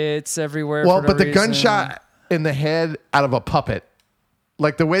 there's tits everywhere. Well, for no but the reason. gunshot in the head out of a puppet,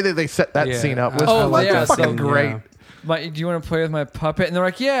 like the way that they set that Yeah. scene up was Oh, yeah, fucking so- great. yeah. Do you want to play with my puppet? And they're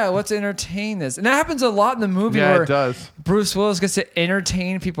like, yeah, let's entertain this. And that happens a lot in the movie Yeah, where it does. Bruce Willis gets to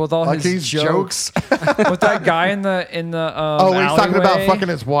entertain people with all Like his these jokes. With that guy in the Oh, he's talking about alleyway. fucking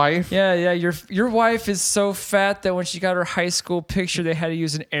his wife. Yeah, your wife is so fat that when she got her high school picture, they had to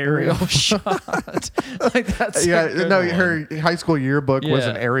use an aerial shot. Like that's Yeah, a good no, one. her high school yearbook was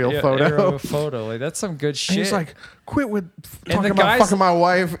an aerial photo. Aerial photo. Like that's some good shit. And he's like, quit with And talking the about guy's- fucking my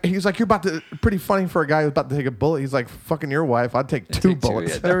wife. He's like, you're about to, pretty funny for a guy who's about to take a bullet. He's like, fucking your wife. I'd take 2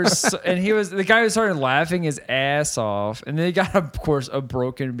 bullets. Yeah, there was, and the guy was started laughing his ass off, and then he got, of course, a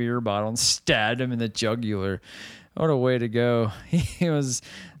broken beer bottle and stabbed him in the jugular. What a way to go! He was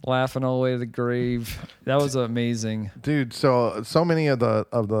laughing all the way to the grave. That was amazing. Dude, so many of the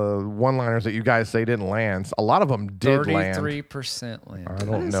one-liners that you guys say didn't land. A lot of them did land. 33% land. I I don't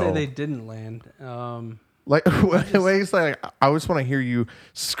didn't know. say they didn't land. Like when he's like, I just want to hear you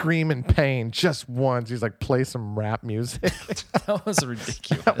scream in pain just once. He's like, play some rap music. That was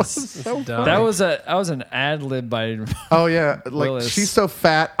ridiculous. So that was an ad lib by. Oh yeah, like Willis. she's so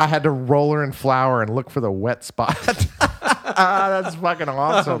fat, I had to roll her in flour and look for the wet spot. That's fucking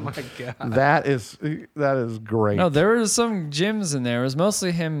awesome. Oh my God. That is great. No, there was some gems in there. It was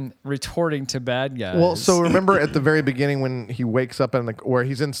mostly him retorting to bad guys. Well, so remember at the very beginning when he wakes up where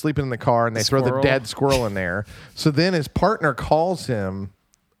he's sleeping in the car and they throw the Squirrel. dead squirrel in there. So then his partner calls him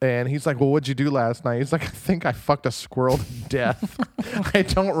and he's like, "Well, what'd you do last night?" He's like, "I think I fucked a squirrel to death. I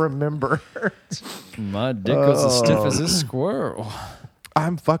don't remember." My dick was as stiff as a squirrel.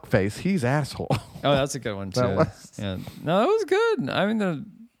 I'm fuckface. He's asshole. Oh, that's a good one too. That was- Yeah, no, that was good. I mean, the Some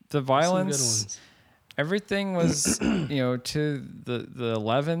good violence, ones. everything was to the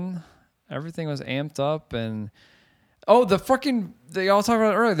 11. Everything was amped up, and they all talked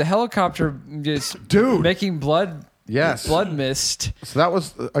about it earlier. The helicopter just making blood. Yes. Blood mist. So that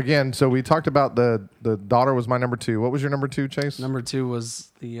was again. So we talked about the daughter was my number 2. What was your number 2, Chase? Number 2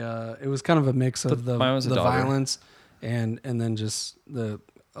 was it was kind of a mix of the mine was a daughter. violence and then just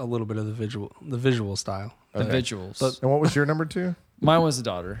a little bit of the visual style. The visuals. And what was your number 2? Mine was the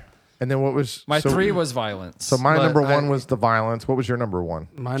daughter. And then what was My 3 was violence. So my But number 1 was the violence. What was your number 1?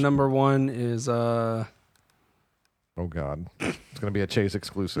 My number 1 is Oh God, it's gonna be a Chase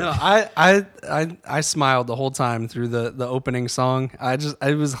exclusive. No, I smiled the whole time through the opening song.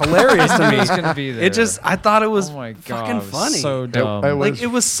 It was hilarious to me. It was gonna be there. I thought it was Oh my God, fucking it was funny. so dumb. It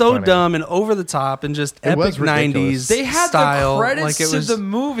was so funny. dumb and over the top and just It was epic ridiculous. 90s They had style. the credits like it was to the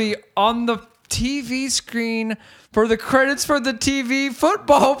movie on the TV screen for the credits for the TV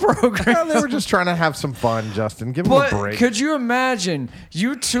football program. Well, they were just trying to have some fun, Justin. Give them a But break. could you imagine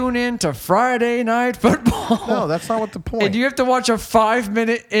you tune in to Friday Night Football? No, that's not what the point. And you have to watch a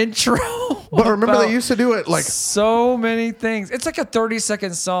 5-minute intro. But remember, about they used to do it like so many things. It's like a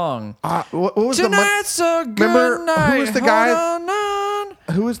 30-second song. what was Tonight's a good Remember, night. who was the Hold guy?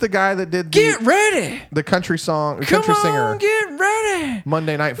 on. Who was the guy that did Get ready. the country song, the Come country on, singer, get ready.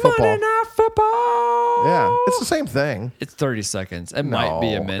 Monday Night Football? Monday Night Football. Yeah, it's the same thing. It's 30 seconds. It might be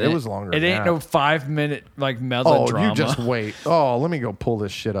a No, minute. it was longer It than ain't that. no 5-minute like Oh, melodrama. you just wait. Oh, let me go pull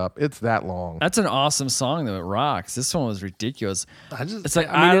this shit up. It's that long. That's an awesome song though. It rocks. This one was ridiculous. It's like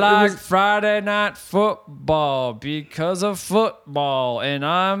I mean, I it like was- Friday Night Football because of football, and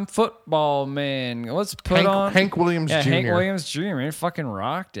I'm football man. Let's put on Hank Williams Yeah, Jr. Hank Williams Jr. Man, it fucking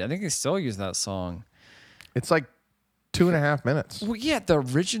rocked it. I think they still use that song. It's like 2.5 minutes. Well, yeah, the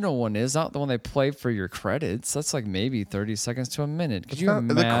original one is not the one they play for your credits. That's like maybe 30 seconds to a minute. Could It's you not-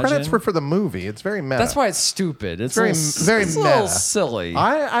 imagine? the credits were for the movie. It's very meta. That's why it's stupid. It's very- a little, very it's a little meta. silly.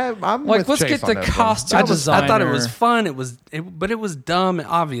 I'm like, with let's Chase get on the this one. costume I designer. thought it was fun. But it was dumb.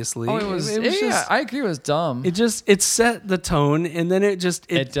 Obviously, Oh, it was. It was yeah, just, I agree. It was dumb. it set the tone, and then it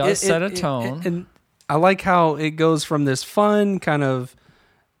does set a tone. and I like how it goes from this fun kind of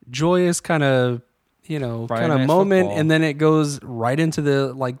joyous kind of Friday Night moment, Football. and then it goes right into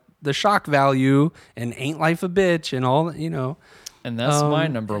the shock value and ain't life a bitch and all. And that's my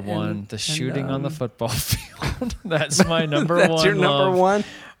Um, number one. and- The and, shooting on the football field. That's my number That's one. your number love. one?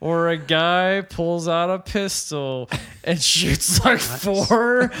 Or a guy pulls out a pistol and shoots like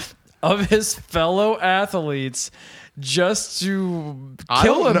 4 of his fellow athletes just to I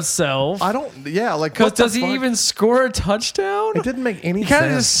kill don't know. himself. Like, Because what the does he fuck? even score a touchdown? It didn't make any He kind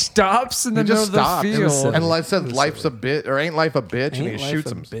of sense. just stops in the He middle just of the stopped. field. And like I said, life's a bit, or ain't life a bitch, and he Ain't life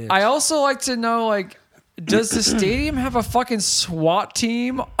shoots a him. bitch. I also like to know, like, does the stadium have a fucking SWAT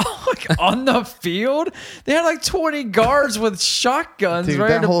team on the field? They had like 20 guards with shotguns Dude,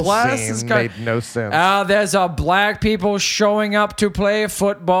 ready that to whole blast this scene guy. made no sense. There's black people showing up to play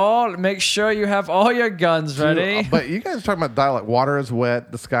football. Make sure you have all your guns ready. But you guys are talking about dialect. Water is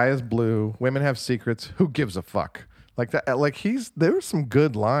wet. The sky is blue. Women have secrets. Who gives a fuck? Like that. Like there were some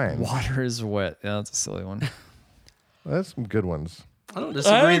good lines. Water is wet. Yeah, that's a silly one. That's some good ones. I don't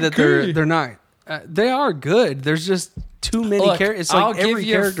disagree that agree. they're not. They are good. There's just too many Look, characters. It's I'll like every give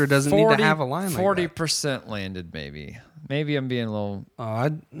you character doesn't need to have a line like that. 40% landed, maybe. Maybe I'm being a little. Oh,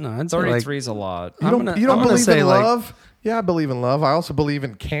 I'd say 33 like, is a lot. You don't, I'm you don't gonna believe say, in like- love? Yeah, I believe in love. I also believe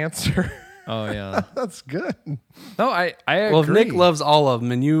in cancer. Oh yeah. That's good. No, I agree. well, if Nick loves all of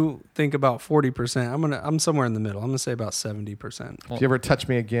them, and you think about 40%, I'm somewhere in the middle. I'm gonna say about 70%. If you ever touch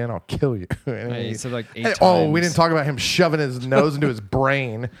me again, I'll kill you. Hey, he said like 8 Hey, times. oh, we didn't talk about him shoving his nose into his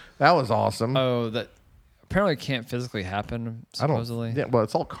brain. That was awesome. Oh, that apparently can't physically happen. I don't. Supposedly, Yeah, well,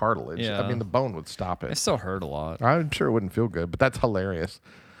 it's all cartilage. Yeah. I mean, the bone would stop it it. still hurt a lot. I'm sure it wouldn't feel good, but that's hilarious.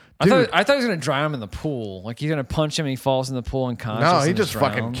 I Dude, thought he was gonna drown him in the pool. Like he's gonna punch him and he falls in the pool unconscious. No, he and just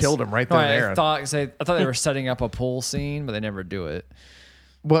fucking drowns. killed him right No, there and there. I thought they were setting up a pool scene, but they never do it.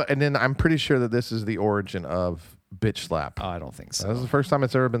 well, and then I'm pretty sure that this is the origin of bitch slap. Oh, I don't think so. This is the first time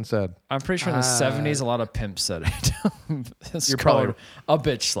it's ever been said. I'm pretty sure in the 70s, a lot of pimps said it. It's You're called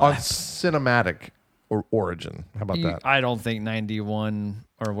probably- a bitch On slap. cinematic origin. How about that? I don't think 91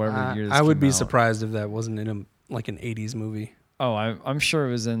 or whatever year this I would came be out. surprised if that wasn't in an 80s movie. Oh, I'm sure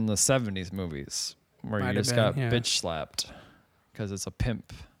it was in the 70s movies where Might you have just been, got yeah. bitch slapped because it's a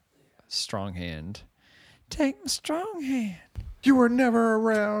pimp strong hand. Take my strong hand. You were never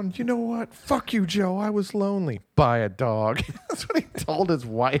around. You know what? Fuck you, Joe. I was lonely. Buy a dog. That's what he told his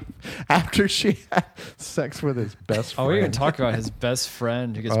wife after she had sex with his best friend. Oh, we even talk about his best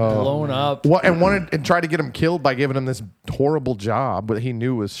friend who gets blown up. What and tried to get him killed by giving him this horrible job that he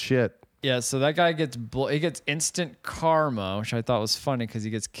knew was shit. Yeah, so that guy gets he gets instant karma, which I thought was funny because he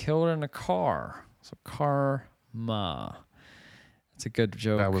gets killed in a car. So karma. It's a good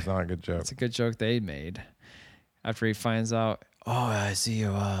joke. That was not a good joke. It's a good joke they made after he finds out. Oh, I see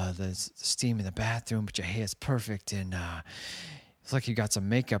you. There's steam in the bathroom, but your hair's perfect, and it's like you got some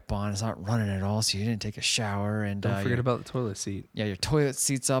makeup on. It's not running at all, so you didn't take a shower. And Don't forget about the toilet seat. yeah, your toilet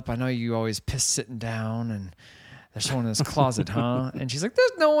seat's up. I know you always piss sitting down, and there's someone in this closet, huh? And she's like,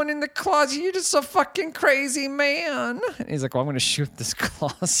 there's no one in the closet. You're just a fucking crazy man. And he's like, well, I'm going to shoot this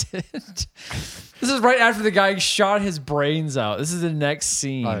closet. This is right after the guy shot his brains out. This is the next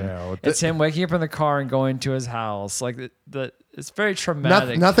scene. I know. It's him waking up in the car and going to his house. Like, it's very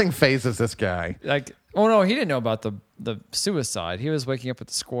traumatic. Nothing phases this guy. Like, oh no, he didn't know about the suicide. He was waking up with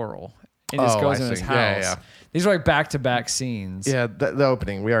the squirrel. He just goes in his see. house. Yeah. These are like back-to-back scenes. Yeah, the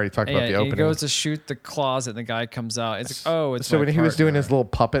opening. We already talked about the Yeah, opening. he goes to shoot the closet, and the guy comes out. It's like, oh, it's so my when he was doing partner. his little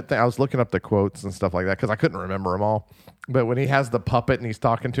puppet thing, I was looking up the quotes and stuff like that because I couldn't remember them all. But when he has the puppet and he's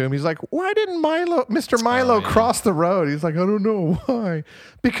talking to him, he's like, "Why didn't Mr. Milo, cross the road?" He's like, "I don't know why,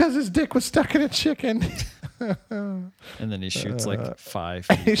 because his dick was stuck in a chicken." And then he shoots like 5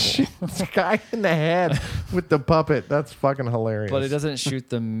 He people. shoots the guy in the head with the puppet. That's fucking hilarious. But he doesn't shoot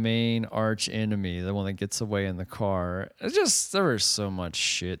the main arch enemy, the one that gets away in the car. It's just, there was so much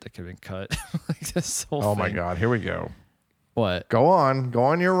shit that could have been cut. Like this whole Oh my thing. god, here we go. What? Go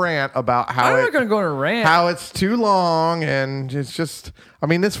on your rant about how I'm not going to go on a rant. how it's too long and it's just. I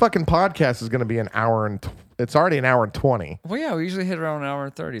mean, this fucking podcast is going to be an hour and it's already an hour and 20. Well, yeah, we usually hit around an hour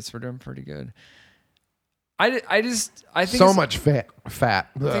and 30, so we're doing pretty good. I think So it's, much fat. I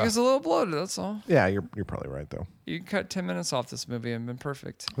think it's a little bloated. That's all. Yeah, you're probably right though. You can cut 10 minutes off this movie and been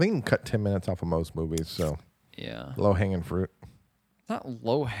perfect. I think you can cut 10 minutes off of most movies, so Yeah, low hanging fruit. not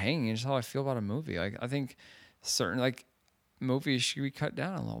low hanging. It's how I feel about a movie. Like I think certain like movies should be cut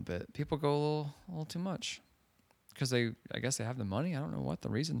down a little bit. People go a little too much because I guess they have the money. I don't know what the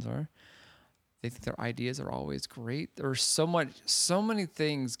reasons are. They think their ideas are always great. There's so many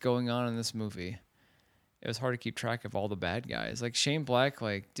things going on in this movie. It was hard to keep track of all the bad guys. Like Shane Black,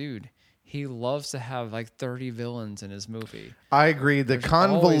 like, dude, he loves to have like 30 villains in his movie. I agree. The There's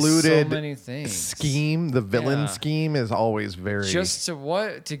always convoluted so many things. scheme, the villain Yeah. scheme is always very. Just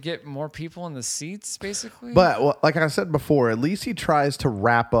to get more people in the seats, basically. But well, like I said before, at least he tries to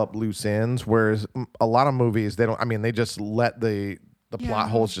wrap up loose ends, whereas a lot of movies, they don't. I mean, they just let the plot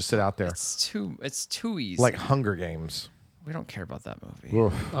holes just sit out there. It's too easy. Like Hunger Games. We don't care about that movie.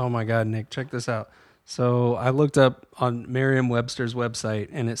 Oof. Oh my God, Nick, check this out. So I looked up on Merriam-Webster's website,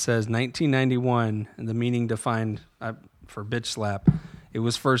 and it says 1991, and the meaning defined for bitch slap, it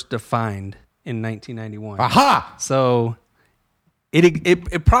was first defined in 1991. Aha! So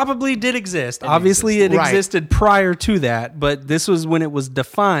it probably did exist. Obviously, it Right. existed prior to that, but this was when it was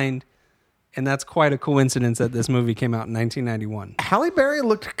defined, and that's quite a coincidence that this movie came out in 1991. Halle Berry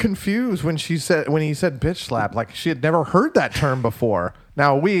looked confused when he said bitch slap, like she had never heard that term before.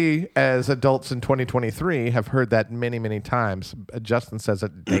 Now we, as adults in 2023, have heard that many, many times. Justin says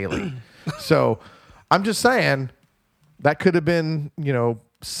it daily. So I'm just saying that could have been,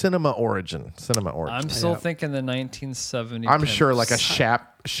 cinema origin. I'm still thinking the 1970s. I'm sure like a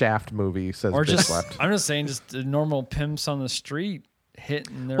Shaft movie says or bitch just slapped. I'm just saying just the normal pimps on the street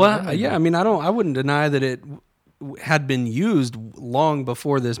hitting their Well, women. yeah, I mean, I wouldn't deny that it had been used long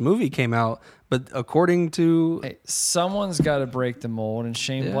before this movie came out, but according to Hey, someone's got to break the mold, and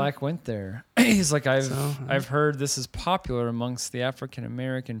Shane Black went there. He's like, I've heard this is popular amongst the African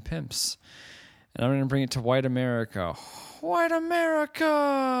American pimps, and I'm going to bring it to white America. White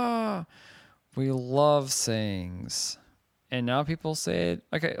America, we love sayings, and now people say it.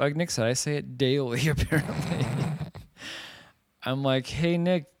 Like Nick said, I say it daily. Apparently, I'm like, hey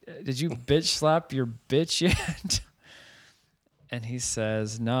Nick, did you bitch slap your bitch yet? And he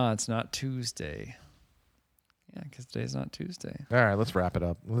says, nah, it's not Tuesday. Yeah, because today's not Tuesday. All right, let's wrap it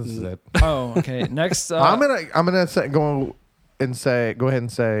up. This is it. Oh, okay. Next, I'm gonna go ahead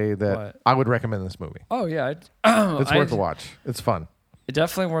and say that What? I would recommend this movie. Oh yeah, It's worth a watch. It's fun. It's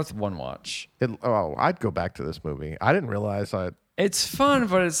definitely worth one watch. I'd go back to this movie. I didn't realize It's fun,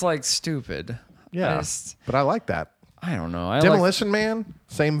 but it's like stupid. Yeah, but I like that. I don't know. Demolition Man,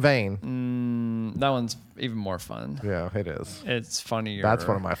 same vein. That one's even more fun. Yeah, it is. It's funnier. That's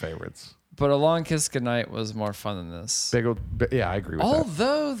one of my favorites. But A Long Kiss Goodnight was more fun than this. Yeah, I agree with that.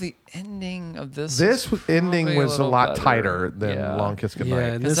 Although the ending of this ending was a lot better. tighter than Long Kiss Goodnight. Yeah,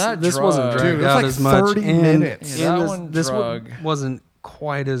 and that this wasn't drug- dragged Dude, it was out like as much. 30 minutes. Yeah, that and one this drug. wasn't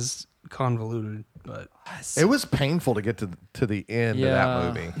quite as convoluted, but It was painful to get to the end of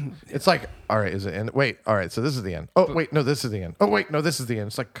that movie. It's like, all right, is it end? Wait, all right, so this is the end. Oh, wait, no, this is the end. Oh, wait, no, this is the end.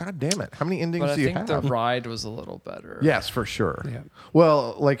 It's like, God damn it. How many endings But I do you think have? the ride was a little better. Yes, for sure. Yeah.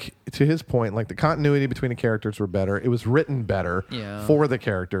 Well, like to his point, like the continuity between the characters were better. It was written better for the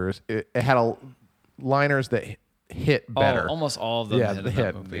characters. It had liners that hit better. Almost all of them hit in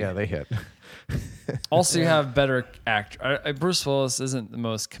that movie. Yeah, they hit. Also, you have better actor. Bruce Willis isn't the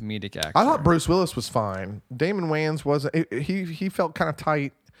most comedic actor. I thought Bruce Willis was fine. Damon Wayans wasn't. He felt kind of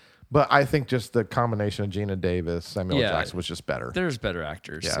tight, but I think just the combination of Gina Davis, Samuel L. Jackson was just better. There's better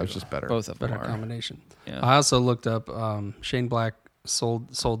actors. Yeah, too. it was just better. Both of them better are. combination. Yeah. I also looked up Shane Black sold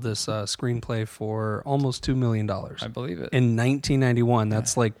this screenplay for almost $2 million. I believe it. In 1991.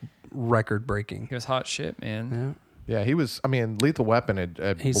 That's like record breaking. He was hot shit, man. Yeah, he was. I mean, Lethal Weapon had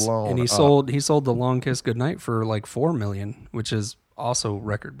blown. And he up. sold The Long Kiss Goodnight for like $4 million, which is also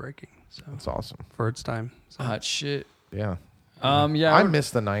record breaking. So That's awesome. for its time. So. Hot shit. Yeah. Yeah. I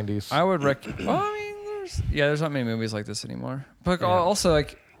miss the 90s. I would recommend. Well, I mean, there's not many movies like this anymore. But also,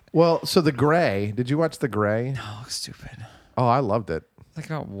 like, Well, so The Gray. Did you watch The Gray? oh, it looks stupid. Oh, I loved it. Like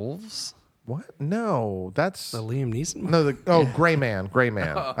about wolves. What? No, that's The Liam Neeson? no. Gray Man. Gray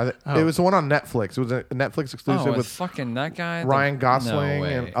Man. It was the one on Netflix. It was a Netflix exclusive with with fucking that guy, Ryan No Gosling,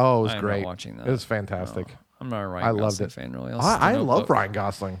 way. and it was I'm not great. watching that. It was fantastic. No. I'm not a Ryan I loved Gosling it. fan, really. I love Ryan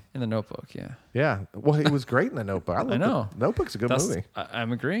Gosling. In The Notebook, yeah. Yeah, well, he was great in The Notebook. I know. Notebook's a good movie.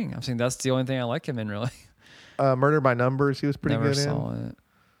 I'm agreeing. I'm saying that's the only thing I like him in, really. Murder by Numbers. He was pretty Never good saw in. it.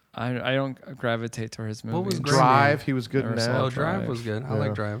 I don't gravitate toward his movies. What was Gray Drive. He was good Never in saw that. Oh, Drive. Drive was good. I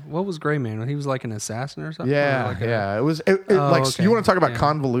like Drive. What was Gray Man? He was like an assassin or something? Yeah, Or like yeah. It was Oh, like okay. you want to talk about Yeah.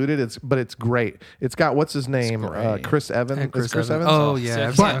 convoluted. But it's great. It's got what's his name? great. Chris Evans. Yeah, Is Chris Evans? Oh,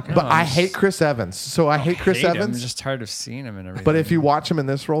 yeah. See, I Okay. But I I'm hate just- Chris Evans. So I hate Chris hate him. Evans. I'm just tired of seeing him and everything. But if you watch him in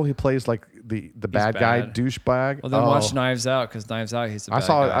this role, he plays like the bad guy bad. douchebag. well, then Oh. watch Knives Out because Knives Out, he's the bad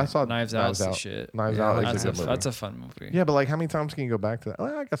I guy. saw Knives Out's the shit. Knives Out is a good movie. That's a fun movie. Yeah, but like, how many times can you go back to that?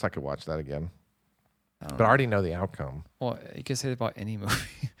 Well, I guess I could watch that again. But I already know the outcome. Well, you can say that about any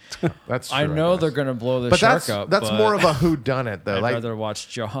movie. That's true, I know guess. they're gonna blow the But shark up. that's but more of a who done it though. I'd Like, rather watch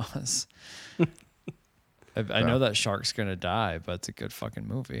Jaws. I know that shark's gonna die, but it's a good fucking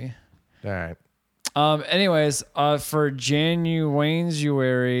movie. all right. Anyways, for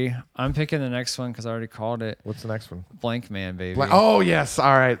January, I'm picking the next one because I already called it. What's the next one? Blank Man, baby. Oh yes,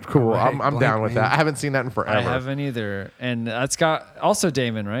 all right, cool. Right, I'm down with Blank Man. that. I haven't seen that in forever. I haven't either, and that's got also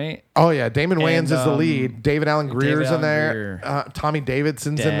Damon, right? Oh yeah, Damon Wayans And, is the lead. David Allen Greer's in Allen there. Greer. Tommy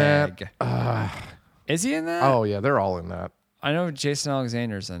Davidson's in Dag. that. Is he in that? Oh yeah, they're all in that. I know Jason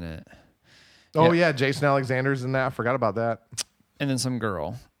Alexander's in it, Oh Yeah. yeah, Jason Alexander's in that. I forgot about that. and then some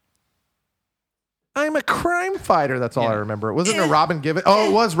girl. I'm a crime fighter. That's all I Yeah. remember. It wasn't a Robin Givens. Oh,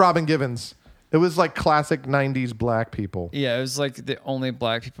 it was Robin Givens. It was like classic '90s black people. Yeah, it was like the only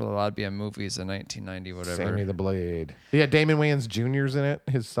black people allowed to be in movies in 1990, whatever. Sammy the Blade. Yeah, Damon Wayans Jr.'s in it.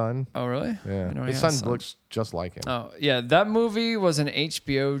 His son. Oh, really? Yeah, I know he his has son looks just like him. Oh, yeah. That movie was an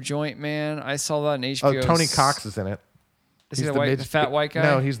HBO joint, man. I saw that in HBO. Oh, Tony Cox is in it. Is he the fat white guy?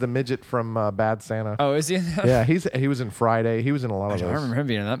 No, he's the midget from Bad Santa. Oh, is he in that? Yeah, he was in Friday. He was in a lot I of don't those. remember him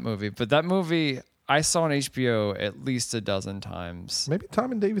being in that movie. But that movie, I saw on HBO at least a dozen times. Maybe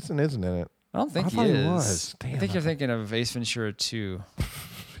Tom and Davidson isn't in it. I don't think I he thought he is. was. I Damn, think you're thinking of Ace Ventura 2.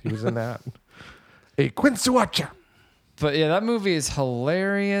 He was in that. Hey, Quinsuacha. But yeah, that movie is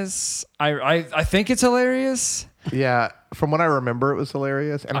hilarious. I think it's hilarious. Yeah, from what I remember, it was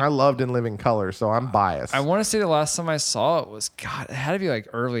hilarious, and I loved In Living Color, so I'm biased. I want to say the last time I saw it was, God, it had to be like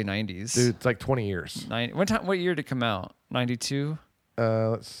early 90s. Dude, it's like 20 years. What year did it come out? 92?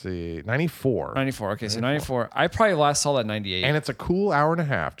 Let's see, 94. 94. Okay, so 94. I probably last saw that 98. And it's a cool hour and a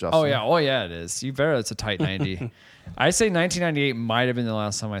half, Justin. Oh yeah, it is. You better. It's a tight 90. I say 1998 might have been the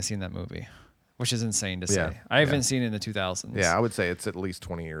last time I seen that movie, which is insane to say. Yeah, I haven't seen it in the 2000s. Yeah, I would say it's at least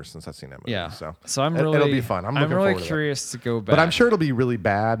 20 years since I've seen that movie. Yeah. So I'm it'll really. be fun. I'm looking really forward to curious to go back. But I'm sure it'll be really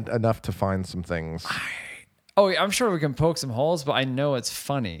bad enough to find some things. Oh, yeah, I'm sure we can poke some holes, but I know it's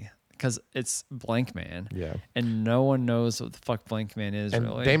funny because it's Blank Man. Yeah. And no one knows what the fuck Blank Man is And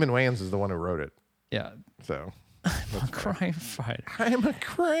really. Damon Wayans is the one who wrote it. Yeah. So I'm a crime fighter. I'm a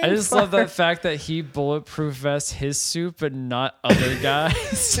crime I just love that fact that he bulletproof vests his suit, but not other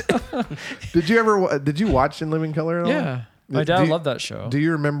guys. Did you watch In Living Color at all? Yeah. My dad loved that show. Do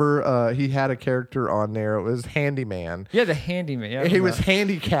you remember he had a character on there? It was Handyman. Yeah, the handyman. Yeah, He was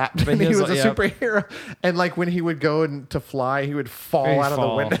handicapped, and he was a superhero. And like when he would go to fly, he would fall out of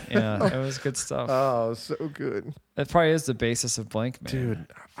the window. Yeah, it was good stuff. Oh, so good. That probably is the basis of Blank Man. Dude,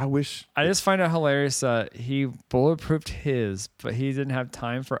 I wish. I just find it hilarious that he bulletproofed his, but he didn't have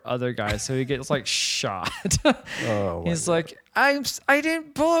time for other guys, so he gets like shot. Oh, he's like, I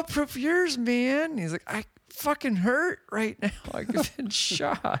didn't bulletproof yours, man. He's like, I fucking hurt right now. I've been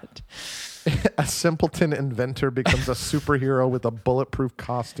shot. A simpleton inventor becomes a superhero with a bulletproof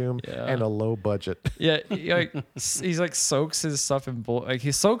costume and a low budget. Yeah, he's like soaks his stuff in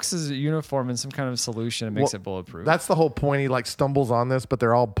he soaks his uniform in some kind of solution and makes it bulletproof. That's the whole point. He like stumbles on this, but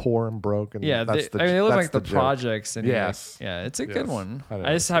they're all poor and broke. And yeah, that's they look like the joke. projects. And yes, yeah, it's a good one.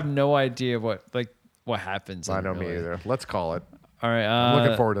 I just have no idea what happens. I know me either. Let's call it. All right, I'm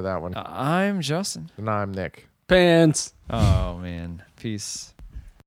looking forward to that one. I'm Justin, and I'm Nick. Pants. Oh man, peace.